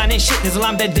 quick, better sign in shit. There's a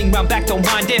line bending round back, don't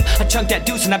mind if I chunk that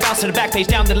deuce and I bounce to the back page,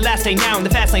 down to the last day now in the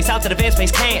fast lane, south to the van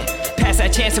space, can't pass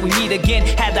that chance that we meet again.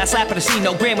 Had that slap, but I see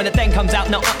no grin when the thing comes out,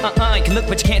 no you can look,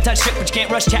 but you can't touch shit, but you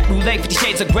can't rush, chat roulette, 50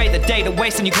 shades of grey, the day to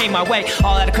waste, and you came my way.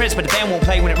 All out of crisp, but the band won't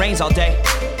play when it rains all day.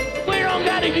 If we don't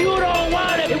got it, you don't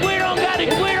want it. If we don't got it,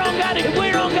 if we don't got it, if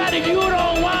we don't got it, you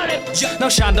don't want it. No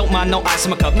shine, don't mind, no ice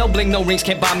in my cup. No bling, no rings,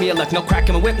 can't buy me a lift. No crack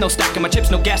in my whip, no stack in my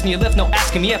chips. No gas in your lift, no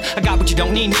asking me if I got what you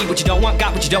don't need what you don't want,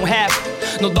 got what you don't have.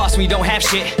 No loss when you don't have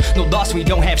shit, no loss when you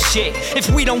don't have shit. If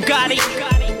we don't got it,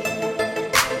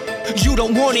 you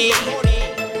don't want it.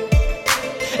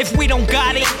 If we don't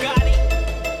got it,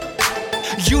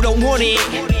 you don't want it.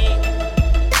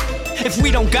 If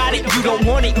we don't got it, you don't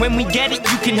want it. When we get it,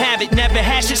 you can have it. Never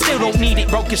had shit, still don't need it.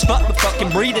 Broke as fuck, but fucking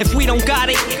breathe it. If we don't got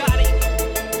it,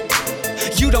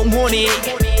 you don't want it.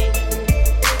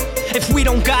 If we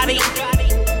don't got it,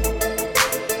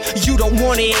 you don't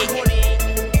want it.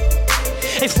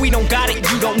 If we don't got it,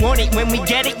 you don't want it. When we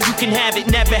get it, you can have it.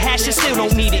 Never had shit, still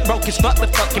don't need it. Broke as fuck, but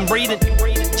fucking breathe it.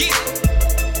 Yeah.